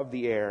power of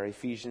the air,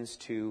 Ephesians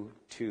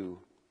 2:2.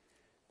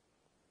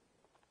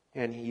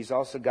 And he's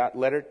also got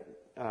letter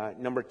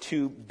number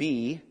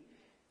 2b.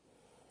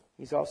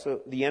 He's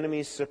also the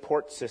enemy's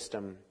support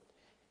system.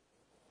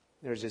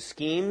 There's his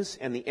schemes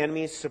and the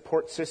enemy's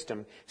support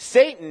system.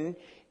 Satan,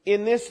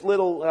 in this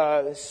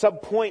little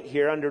sub-point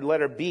here under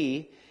letter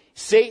B,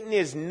 Satan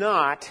is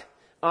not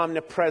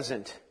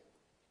omnipresent.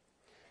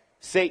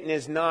 Satan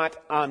is not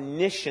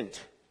omniscient.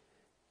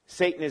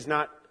 Satan is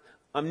not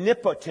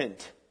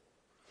omnipotent.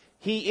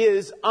 He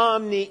is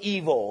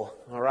omni-evil,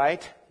 all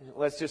right?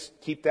 Let's just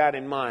keep that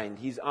in mind.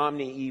 He's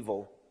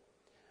omni-evil.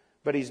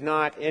 But he's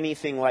not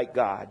anything like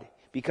God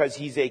because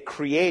he's a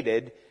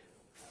created,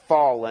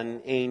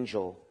 fallen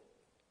angel.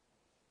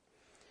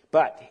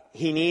 But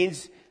he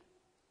needs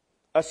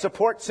a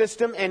support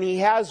system, and he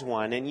has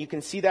one. And you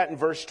can see that in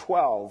verse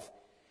 12.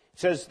 It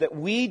says that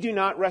we do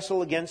not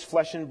wrestle against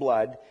flesh and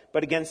blood,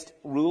 but against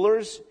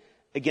rulers,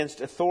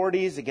 against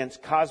authorities,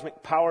 against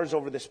cosmic powers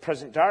over this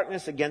present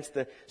darkness, against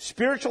the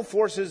spiritual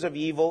forces of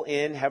evil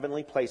in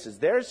heavenly places.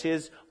 There's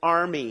his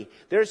army.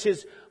 There's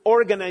his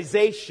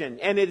organization.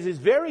 And it is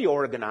very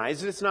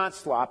organized. It's not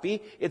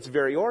sloppy. It's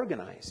very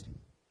organized.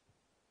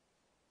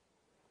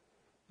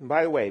 And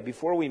by the way,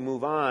 before we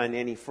move on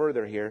any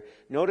further here,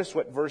 notice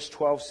what verse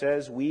 12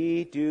 says.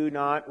 We do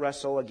not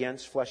wrestle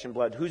against flesh and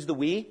blood. Who's the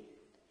we?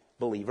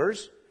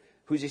 Believers.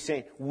 Who's he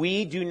saying?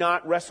 We do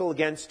not wrestle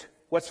against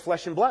what's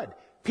flesh and blood?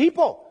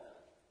 People.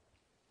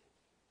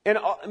 And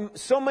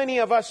so many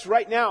of us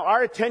right now,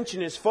 our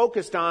attention is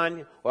focused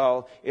on,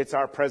 well, it's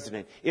our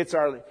president. It's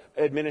our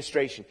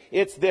administration.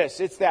 It's this,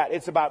 it's that.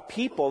 It's about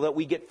people that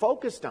we get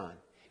focused on.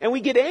 And we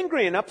get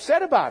angry and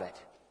upset about it.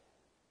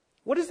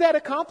 What does that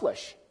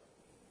accomplish?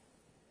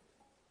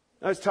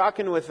 I was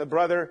talking with a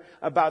brother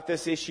about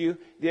this issue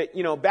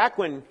that, back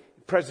when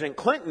President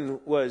Clinton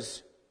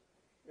was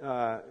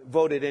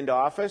voted into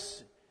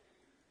office,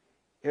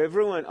 it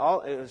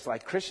was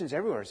like Christians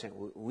everywhere saying,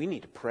 we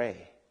need to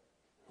pray.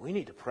 We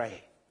need to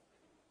pray.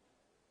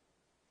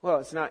 Well,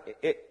 it's not,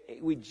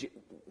 we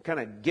kind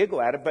of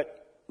giggle at it,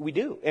 but we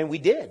do. And we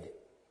did.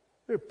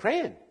 We were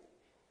praying.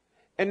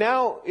 And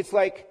now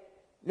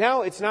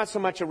it's not so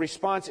much a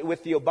response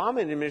with the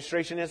Obama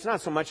administration. It's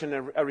not so much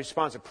a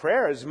response of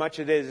prayer as much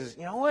as it is,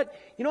 you know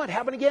what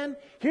happened again?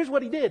 Here's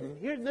what he did. And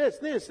here's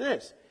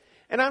this.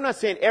 And I'm not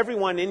saying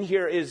everyone in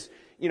here is,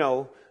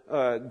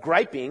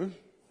 griping.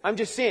 I'm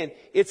just saying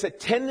it's a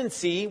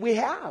tendency we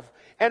have.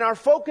 And our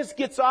focus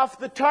gets off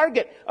the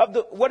target of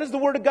what does the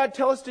Word of God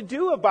tell us to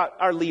do about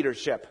our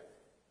leadership?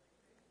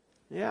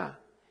 Yeah.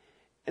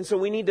 And so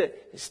we need to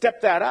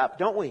step that up,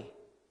 don't we?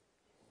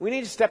 We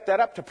need to step that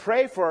up to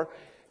pray for,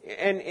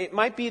 and it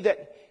might be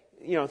that,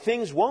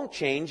 things won't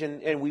change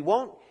and we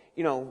won't,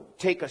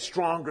 take a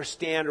stronger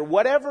stand or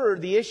whatever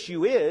the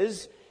issue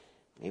is.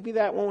 Maybe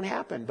that won't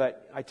happen.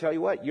 But I tell you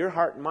what, your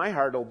heart and my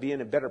heart will be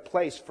in a better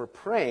place for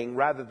praying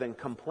rather than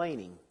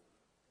complaining.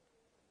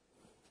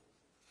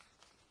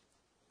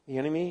 The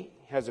enemy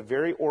has a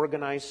very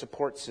organized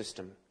support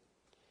system.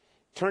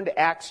 Turn to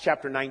Acts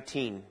chapter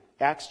 19.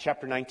 Acts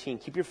chapter 19.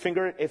 Keep your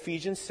finger at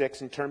Ephesians 6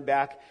 and turn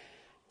back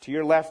to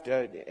your left,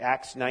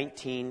 Acts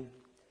 19.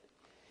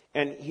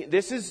 And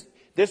this is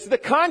the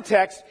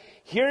context.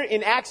 Here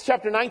in Acts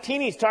chapter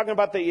 19, he's talking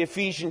about the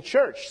Ephesian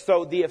church.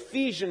 So the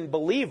Ephesian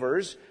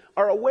believers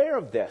are aware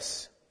of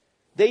this.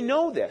 They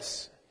know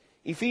this.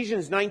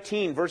 Ephesians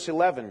 19, verse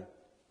 11.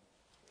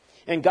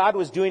 And God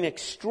was doing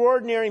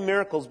extraordinary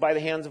miracles by the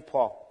hands of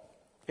Paul.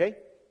 Okay?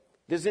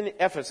 This is in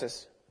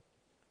Ephesus.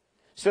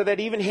 So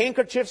that even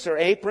handkerchiefs or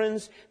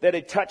aprons that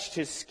had touched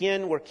his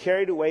skin were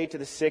carried away to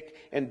the sick,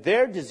 and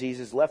their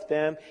diseases left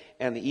them,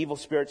 and the evil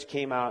spirits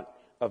came out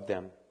of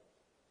them.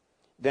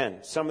 Then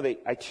some of the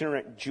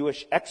itinerant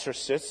Jewish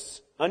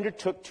exorcists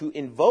undertook to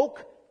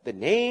invoke the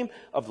name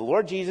of the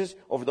Lord Jesus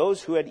over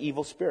those who had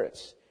evil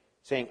spirits,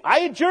 saying,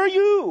 I adjure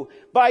you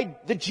by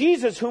the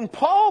Jesus whom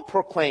Paul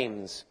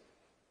proclaims.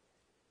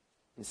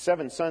 And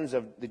 7 sons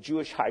of the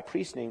Jewish high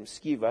priest named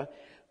Sceva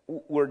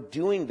were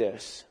doing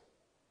this.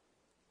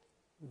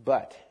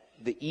 But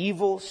the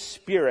evil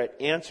spirit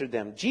answered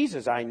them,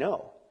 Jesus I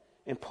know,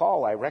 and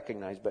Paul I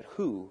recognize, but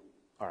who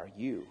are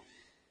you?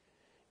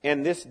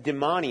 And this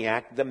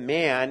demoniac, the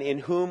man in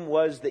whom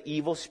was the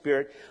evil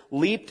spirit,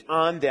 leaped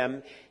on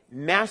them,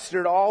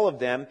 mastered all of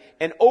them,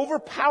 and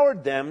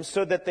overpowered them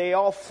so that they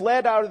all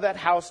fled out of that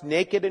house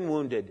naked and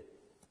wounded.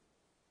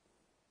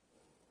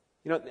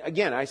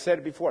 Again, I said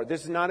it before,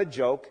 this is not a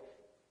joke.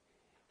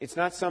 It's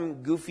not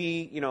some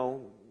goofy,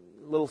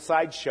 little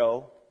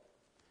sideshow.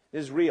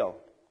 This is real.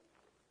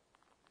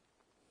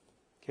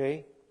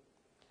 Okay?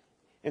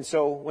 And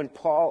so when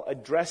Paul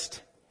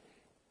addressed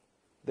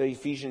the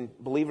Ephesian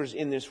believers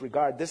in this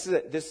regard, this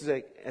is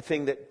a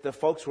thing that the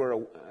folks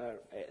were,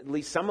 at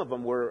least some of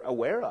them were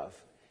aware of.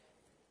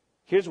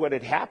 Here's what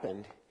had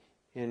happened,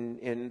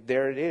 and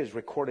there it is,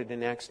 recorded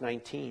in Acts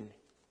 19.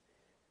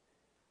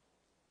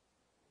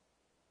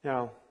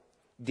 Now,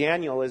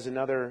 Daniel is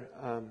another,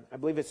 I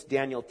believe it's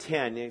Daniel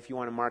 10, if you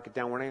want to mark it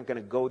down. We're not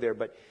going to go there,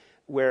 but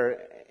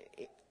where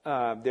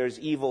there's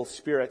evil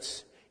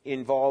spirits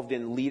involved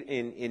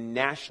in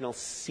national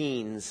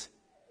scenes,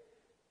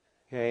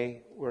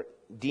 okay, where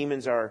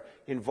demons are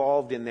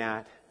involved in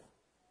that.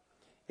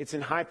 It's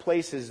in high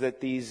places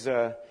that these,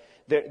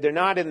 they're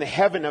not in the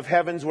heaven of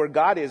heavens where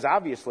God is,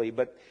 obviously,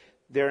 but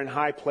they're in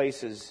high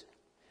places.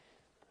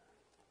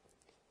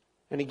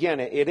 And again,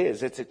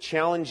 it's a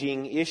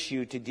challenging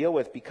issue to deal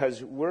with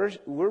because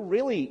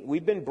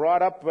we've been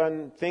brought up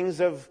on things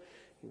of,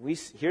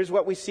 here's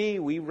what we see,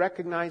 we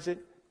recognize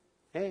it,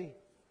 hey.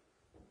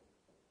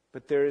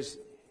 But there's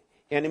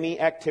enemy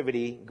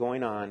activity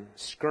going on,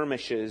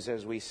 skirmishes,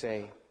 as we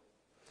say.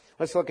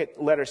 Let's look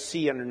at letter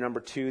C under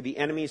number 2, the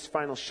enemy's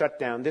final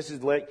shutdown. This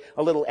is like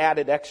a little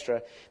added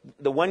extra.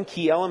 The one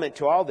key element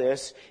to all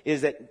this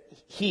is that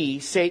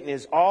Satan,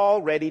 is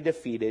already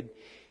defeated.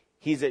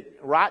 He's a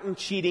rotten,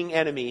 cheating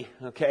enemy,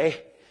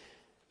 okay?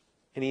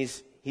 And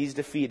he's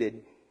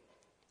defeated.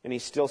 And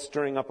he's still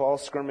stirring up all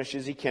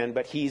skirmishes he can.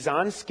 But he's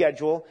on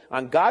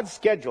God's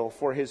schedule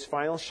for his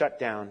final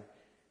shutdown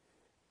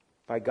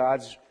by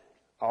God's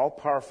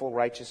all-powerful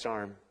righteous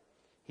arm.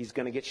 He's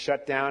going to get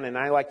shut down, and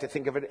I like to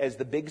think of it as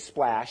the big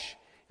splash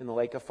in the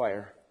lake of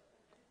fire.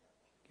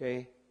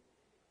 Okay?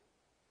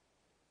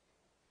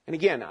 And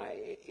again,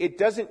 it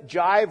doesn't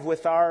jive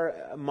with our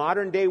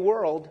modern-day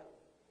world,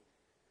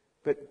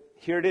 but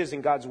here it is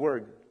in God's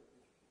Word,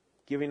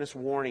 giving us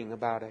warning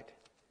about it.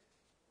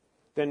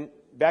 Then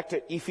back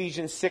to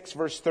Ephesians 6,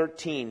 verse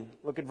 13.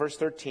 Look at verse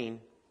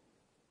 13.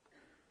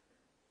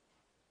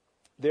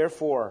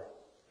 Therefore,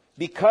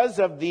 because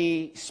of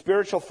the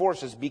spiritual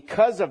forces,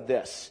 because of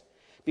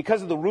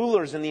the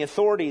rulers and the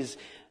authorities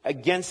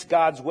against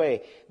God's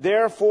way.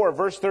 Therefore,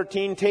 verse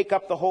 13, take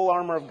up the whole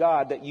armor of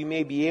God that you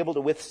may be able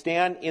to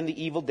withstand in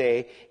the evil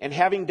day, and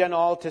having done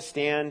all to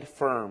stand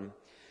firm.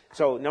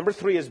 So number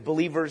 3 is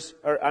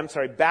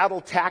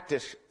battle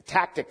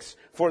tactics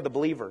for the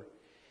believer.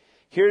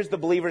 Here's the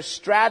believer's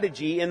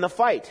strategy in the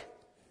fight.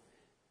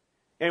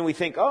 And we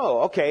think,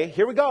 oh, okay,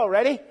 here we go,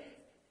 ready?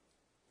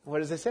 What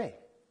does it say?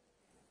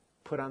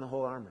 Put on the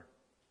whole armor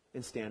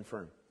and stand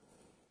firm.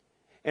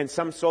 And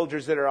some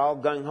soldiers that are all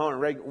gung-ho and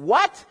ready,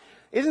 what?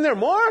 Isn't there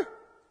more?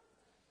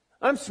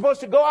 I'm supposed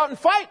to go out and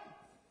fight.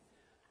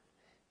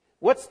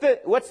 What's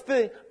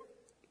the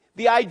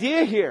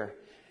idea here?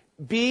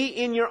 Be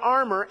in your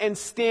armor and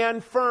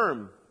stand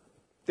firm.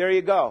 There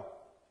you go.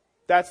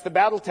 That's the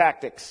battle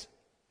tactics.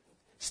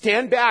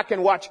 Stand back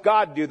and watch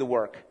God do the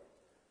work.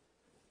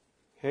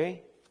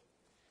 Okay?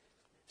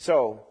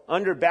 So,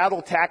 under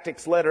battle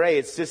tactics, letter A,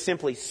 it's just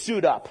simply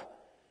suit up.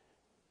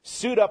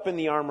 Suit up in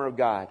the armor of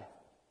God.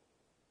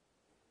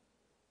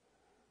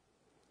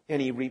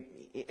 And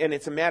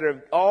it's a matter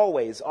of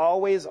always,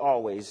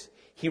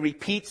 he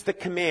repeats the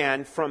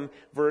command from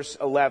verse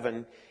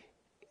 11.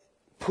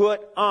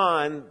 Put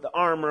on the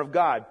armor of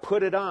God.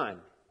 Put it on. It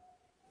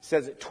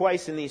says it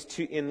twice in these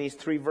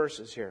 3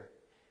 verses here.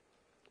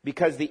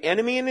 Because the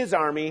enemy and his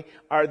army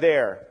are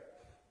there.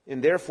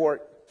 And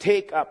therefore,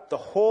 take up the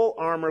whole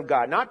armor of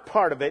God. Not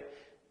part of it.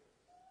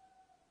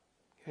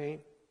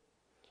 Okay?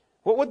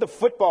 What would the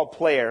football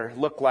player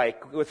look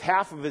like with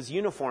half of his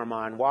uniform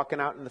on, walking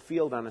out in the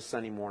field on a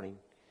sunny morning?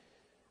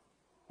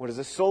 What does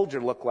a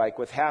soldier look like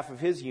with half of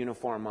his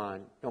uniform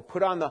on? No,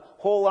 put on the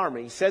whole armor.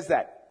 He says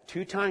that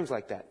 2 times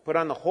like that. Put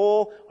on the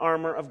whole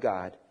armor of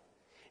God.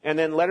 And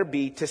then letter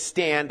B, to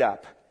stand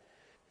up.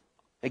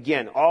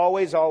 Again,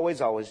 always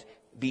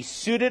be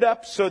suited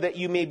up so that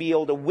you may be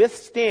able to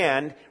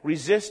withstand,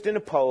 resist, and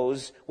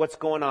oppose what's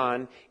going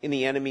on in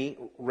the enemy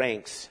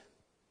ranks.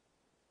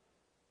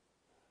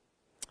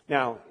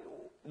 Now,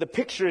 the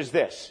picture is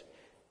this.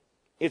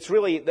 It's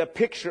really the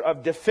picture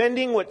of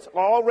defending what's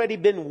already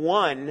been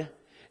won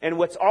and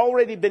what's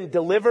already been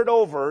delivered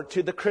over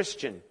to the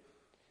Christian.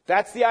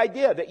 That's the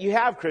idea that you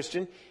have,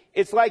 Christian.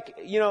 It's like,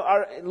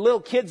 our little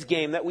kids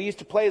game that we used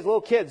to play as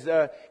little kids,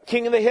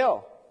 King of the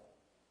Hill.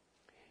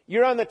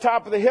 You're on the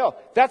top of the hill.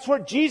 That's where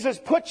Jesus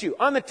put you,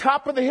 on the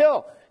top of the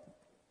hill.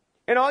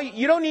 And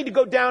you don't need to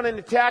go down and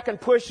attack and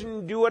push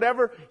and do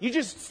whatever. You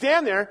just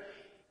stand there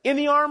in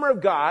the armor of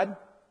God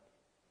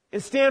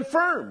and stand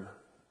firm.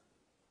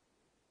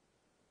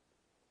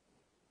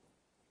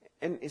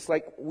 And it's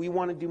like we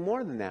want to do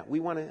more than that. We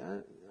want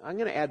to, I'm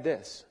going to add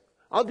this.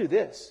 I'll do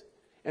this.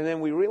 And then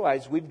we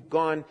realize we've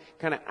gone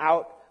kind of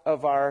out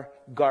of our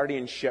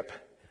guardianship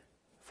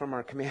from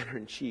our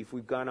commander-in-chief.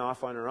 We've gone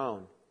off on our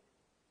own.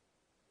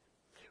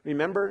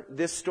 Remember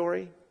this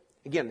story?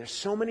 Again, there's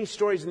so many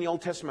stories in the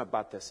Old Testament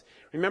about this.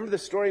 Remember the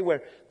story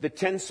where the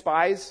 10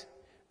 spies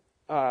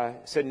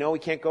said, no, we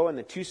can't go. And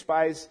the 2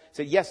 spies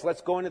said, yes,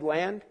 let's go into the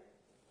land.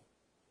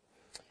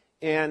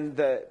 And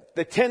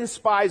the 10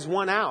 spies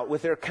won out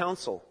with their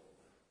counsel.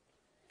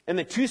 And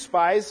the 2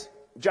 spies,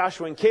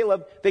 Joshua and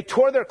Caleb, they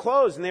tore their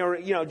clothes and they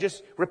were,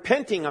 just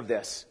repenting of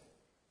this.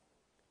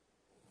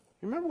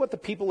 Remember what the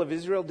people of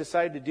Israel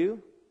decided to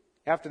do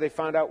after they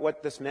found out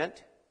what this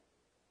meant?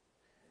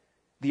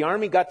 The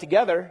army got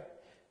together,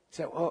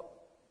 said,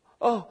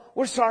 oh,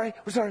 we're sorry.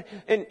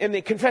 And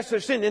they confessed their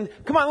sin. And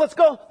come on, let's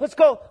go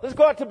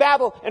out to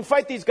battle and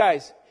fight these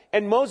guys.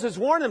 And Moses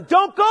warned them,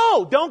 don't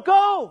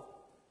go.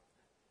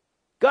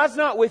 God's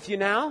not with you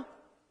now.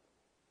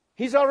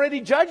 He's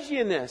already judged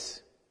you in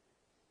this.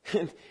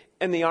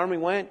 And the army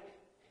went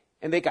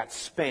and they got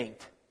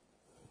spanked.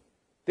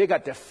 They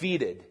got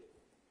defeated.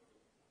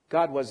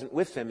 God wasn't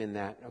with them in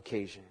that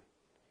occasion.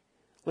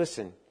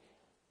 Listen,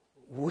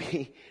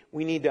 we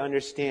need to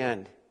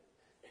understand.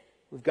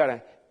 We've got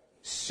to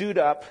suit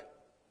up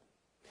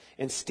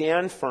and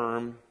stand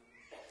firm.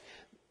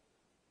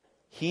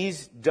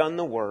 He's done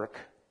the work.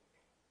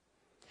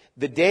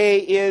 The day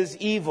is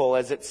evil,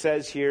 as it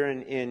says here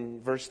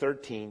in verse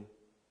 13,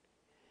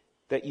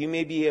 that you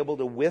may be able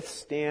to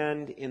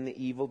withstand in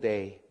the evil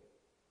day.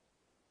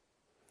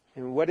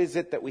 And what is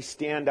it that we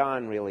stand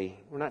on, really?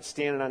 We're not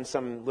standing on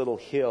some little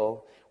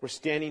hill. We're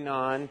standing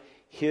on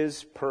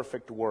His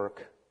perfect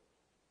work.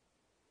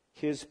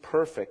 His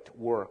perfect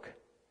work.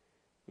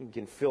 You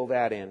can fill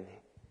that in.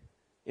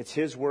 It's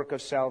His work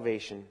of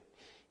salvation.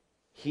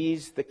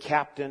 He's the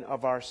captain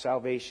of our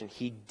salvation.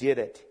 He did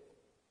it.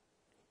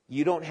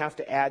 You don't have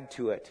to add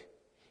to it.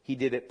 He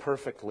did it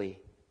perfectly.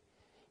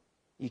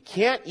 You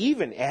can't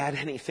even add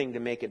anything to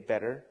make it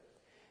better.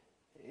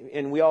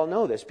 And we all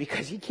know this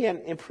because you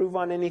can't improve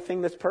on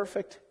anything that's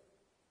perfect.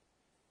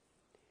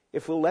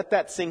 If we'll let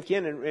that sink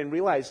in and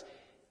realize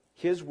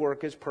His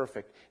work is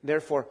perfect.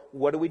 Therefore,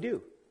 what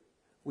do?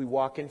 We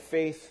walk in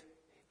faith,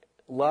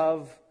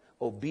 love,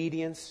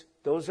 obedience.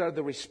 Those are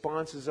the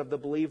responses of the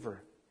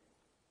believer.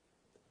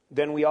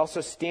 Then we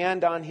also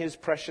stand on His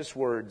precious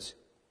words.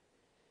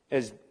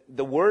 As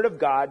the Word of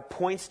God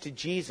points to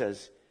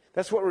Jesus.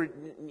 That's what we're,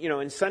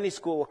 in Sunday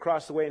school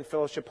across the way in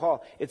Fellowship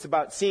Hall. It's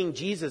about seeing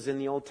Jesus in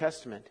the Old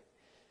Testament.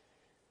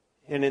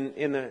 And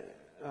in the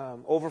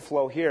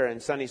overflow here in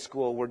Sunday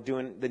school, we're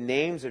doing the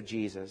names of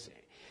Jesus.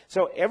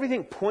 So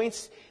everything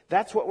points,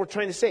 that's what we're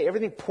trying to say.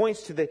 Everything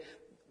points to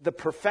the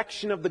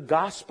perfection of the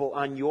gospel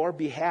on your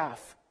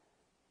behalf.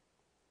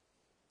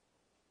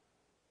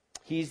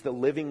 He's the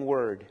living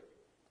Word.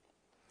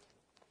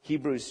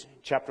 Hebrews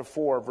chapter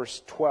 4,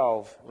 verse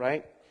 12,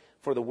 right?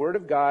 For the Word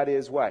of God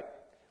is what?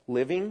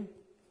 Living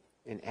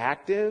and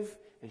active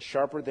and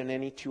sharper than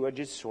any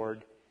two-edged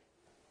sword.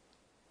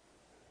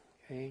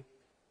 Okay?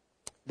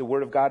 The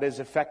Word of God is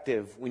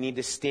effective. We need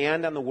to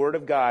stand on the Word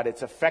of God.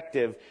 It's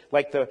effective.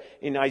 Like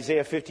in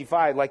Isaiah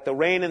 55, like the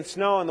rain and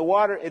snow and the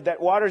water that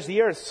waters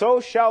the earth, so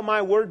shall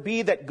my word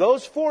be that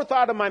goes forth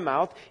out of my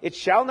mouth. It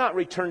shall not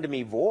return to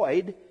me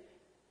void,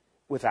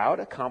 without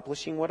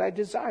accomplishing what I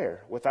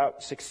desire,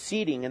 without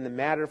succeeding in the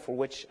matter for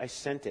which I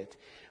sent it.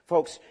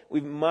 Folks,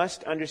 we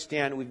must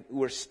understand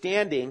we're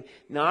standing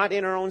not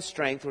in our own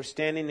strength, we're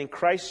standing in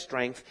Christ's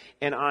strength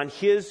and on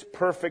His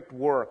perfect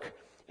work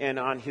and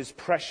on His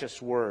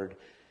precious Word.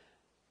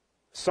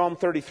 Psalm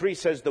 33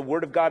 says the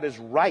Word of God is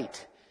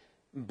right.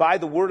 By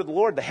the word of the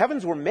Lord, the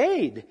heavens were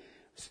made.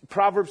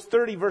 Proverbs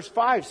 30 verse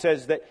 5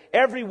 says that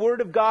every word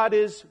of God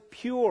is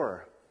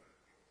pure.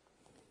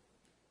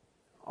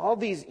 All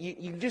these,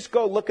 you just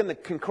go look in the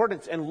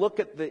concordance and look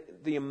at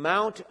the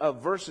amount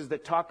of verses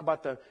that talk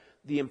about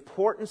the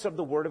importance of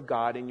the Word of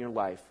God in your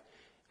life.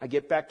 I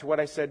get back to what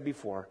I said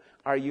before.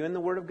 Are you in the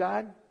Word of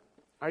God?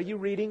 Are you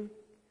reading?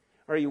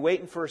 Or are you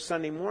waiting for a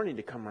Sunday morning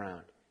to come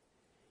around?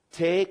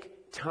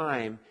 Take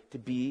time to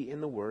be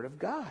in the Word of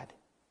God.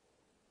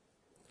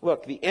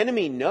 Look, the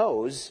enemy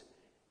knows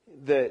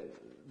the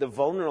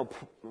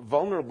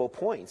vulnerable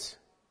points.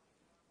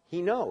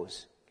 He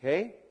knows,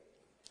 okay?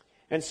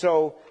 And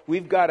so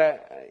we've got to,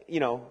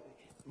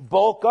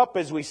 bulk up,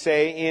 as we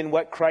say, in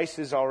what Christ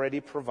has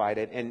already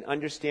provided and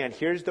understand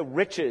here's the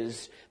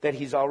riches that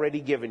He's already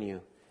given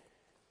you.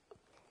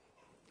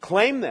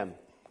 Claim them.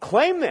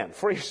 Claim them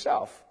for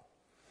yourself.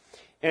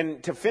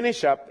 And to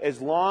finish up,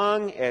 as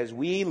long as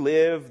we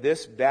live,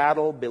 this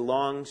battle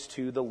belongs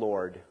to the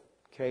Lord.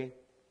 Okay?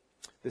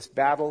 This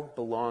battle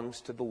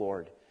belongs to the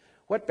Lord.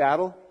 What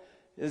battle?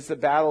 Is the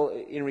battle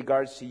in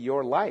regards to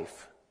your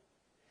life.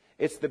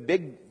 It's the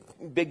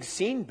big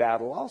scene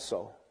battle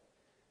also.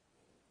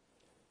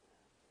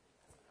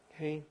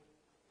 Okay?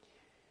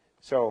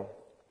 So,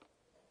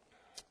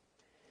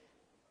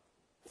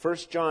 1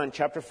 John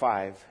chapter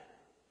 5,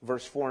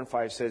 verse 4 and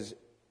 5 says,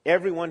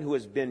 everyone who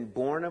has been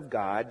born of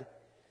God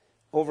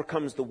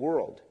overcomes the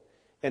world.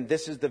 And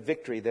this is the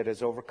victory that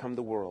has overcome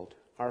the world,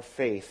 our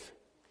faith.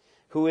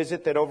 Who is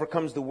it that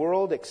overcomes the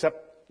world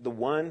except the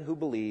one who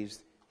believes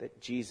that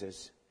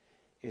Jesus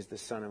is the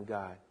Son of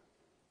God?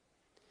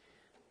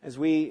 As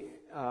we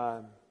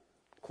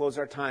close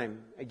our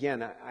time,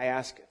 again, I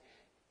ask,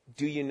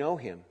 do you know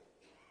Him?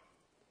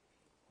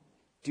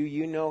 Do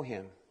you know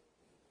Him?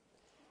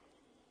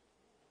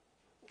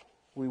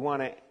 We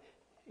want to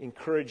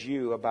encourage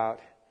you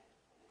about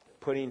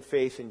putting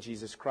faith in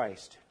Jesus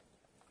Christ,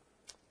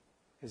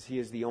 as He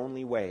is the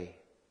only way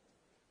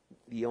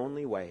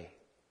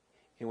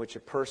in which a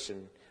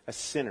person, a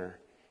sinner,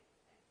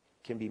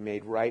 can be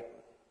made right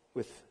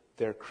with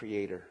their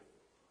Creator.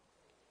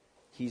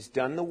 He's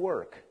done the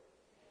work.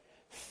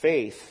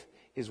 Faith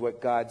is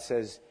what God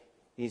says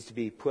needs to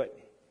be put.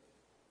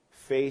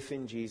 Faith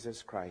in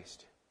Jesus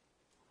Christ.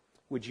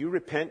 Would you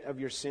repent of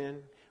your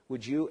sin?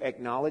 Would you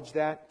acknowledge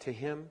that to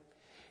Him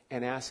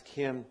and ask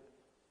Him,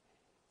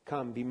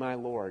 come, be my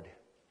Lord.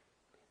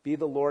 Be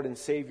the Lord and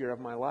Savior of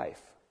my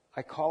life.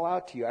 I call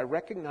out to you. I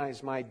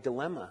recognize my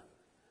dilemma.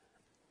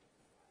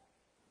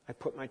 I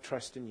put my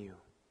trust in you.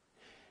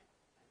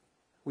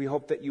 We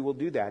hope that you will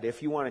do that.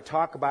 If you want to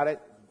talk about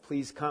it,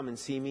 please come and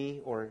see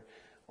me or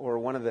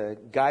one of the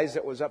guys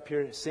that was up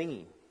here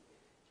singing.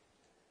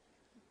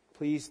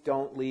 Please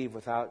don't leave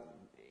without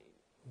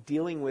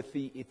dealing with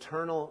the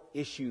eternal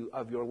issue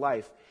of your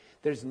life.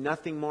 There's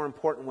nothing more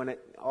important when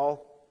it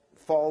all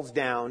falls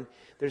down.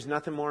 There's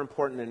nothing more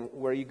important than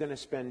where you're going to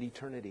spend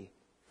eternity.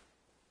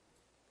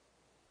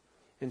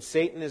 And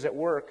Satan is at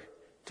work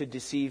to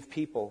deceive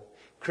people.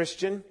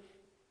 Christian,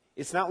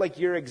 it's not like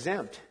you're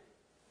exempt.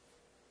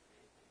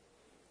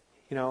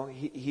 You know,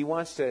 he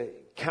wants to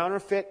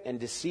counterfeit and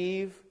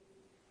deceive,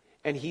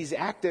 and he's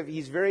active.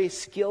 He's very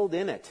skilled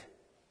in it.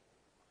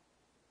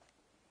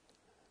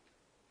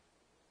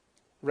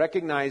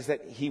 Recognize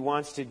that he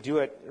wants to do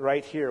it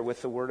right here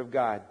with the Word of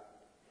God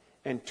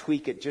and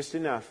tweak it just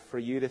enough for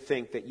you to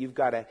think that you've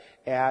got to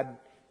add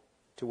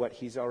to what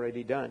he's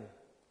already done.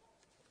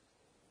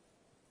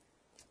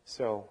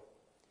 So,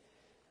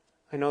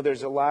 I know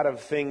there's a lot of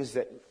things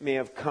that may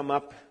have come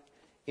up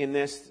in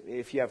this.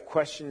 If you have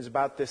questions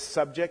about this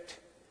subject,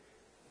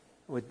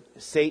 with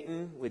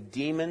Satan, with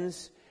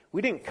demons,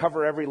 we didn't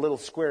cover every little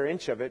square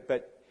inch of it,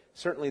 but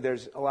certainly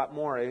there's a lot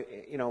more.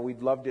 You know,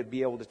 we'd love to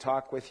be able to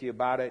talk with you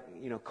about it.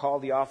 You know, call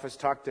the office,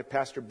 talk to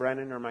Pastor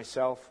Brennan or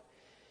myself.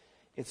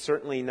 It's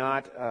certainly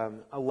not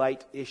a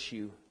light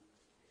issue.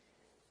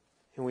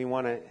 And we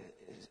want to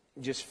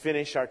just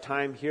finish our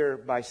time here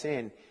by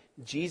saying,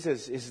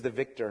 Jesus is the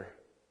victor.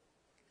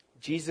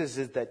 Jesus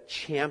is the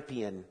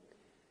champion.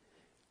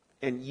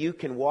 And you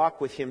can walk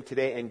with Him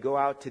today and go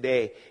out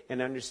today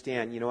and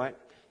understand, you know what?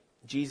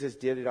 Jesus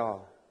did it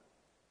all.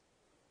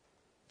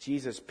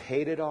 Jesus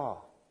paid it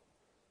all.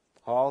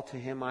 All to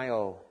Him I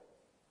owe.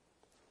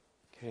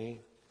 Okay?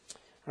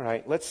 All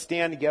right, let's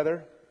stand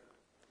together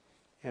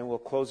and we'll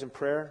close in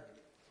prayer.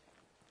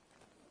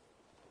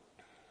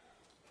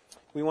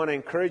 We want to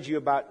encourage you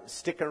about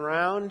sticking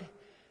around,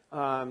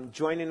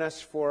 joining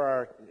us for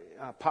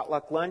our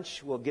potluck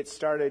lunch. We'll get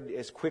started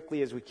as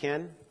quickly as we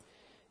can.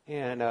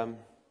 And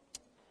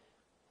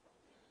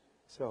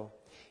so,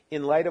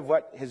 in light of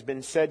what has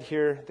been said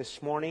here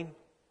this morning,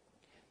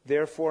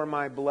 therefore,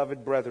 my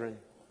beloved brethren,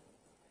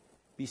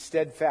 be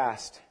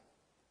steadfast,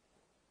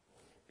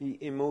 be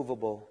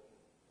immovable,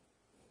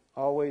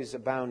 always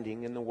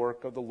abounding in the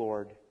work of the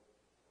Lord,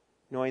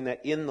 knowing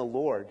that in the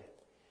Lord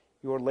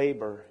your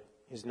labor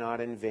is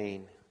not in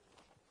vain.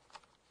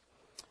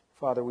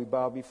 Father, we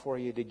bow before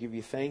you to give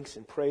you thanks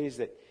and praise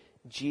that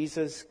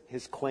Jesus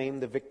has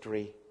claimed the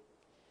victory.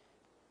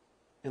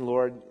 And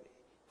Lord,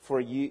 for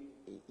you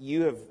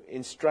have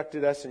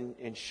instructed us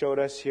and showed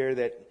us here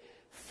that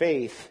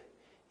faith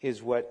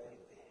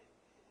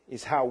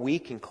is how we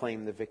can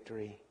claim the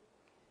victory.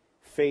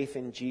 Faith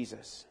in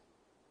Jesus.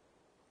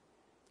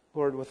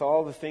 Lord, with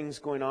all the things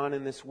going on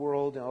in this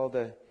world, all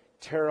the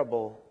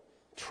terrible,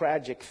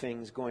 tragic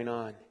things going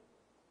on,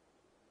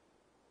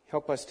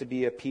 help us to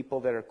be a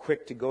people that are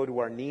quick to go to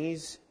our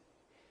knees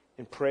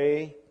and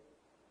pray,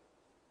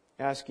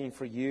 asking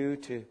for you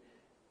to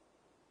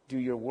do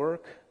your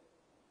work,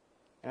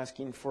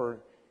 asking for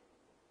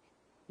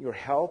your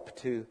help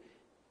to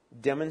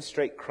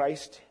demonstrate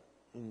Christ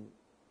and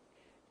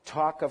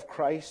talk of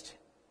Christ.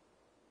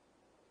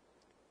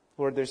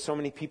 Lord, there's so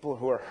many people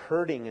who are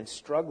hurting and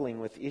struggling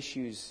with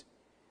issues.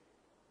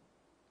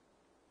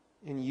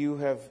 And you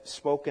have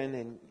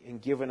spoken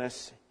and given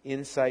us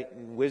insight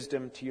and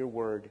wisdom to your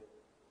word.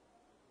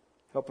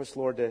 Help us,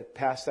 Lord, to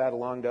pass that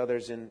along to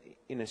others in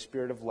a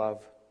spirit of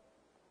love.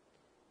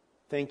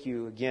 Thank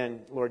you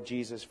again, Lord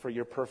Jesus, for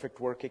your perfect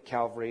work at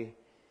Calvary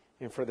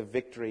and for the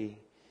victory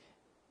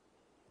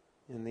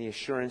and the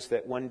assurance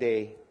that one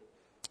day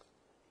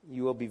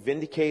you will be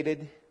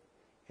vindicated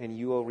and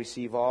you will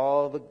receive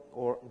all the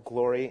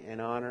glory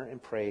and honor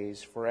and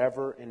praise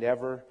forever and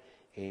ever.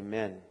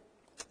 Amen.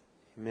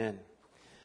 Amen.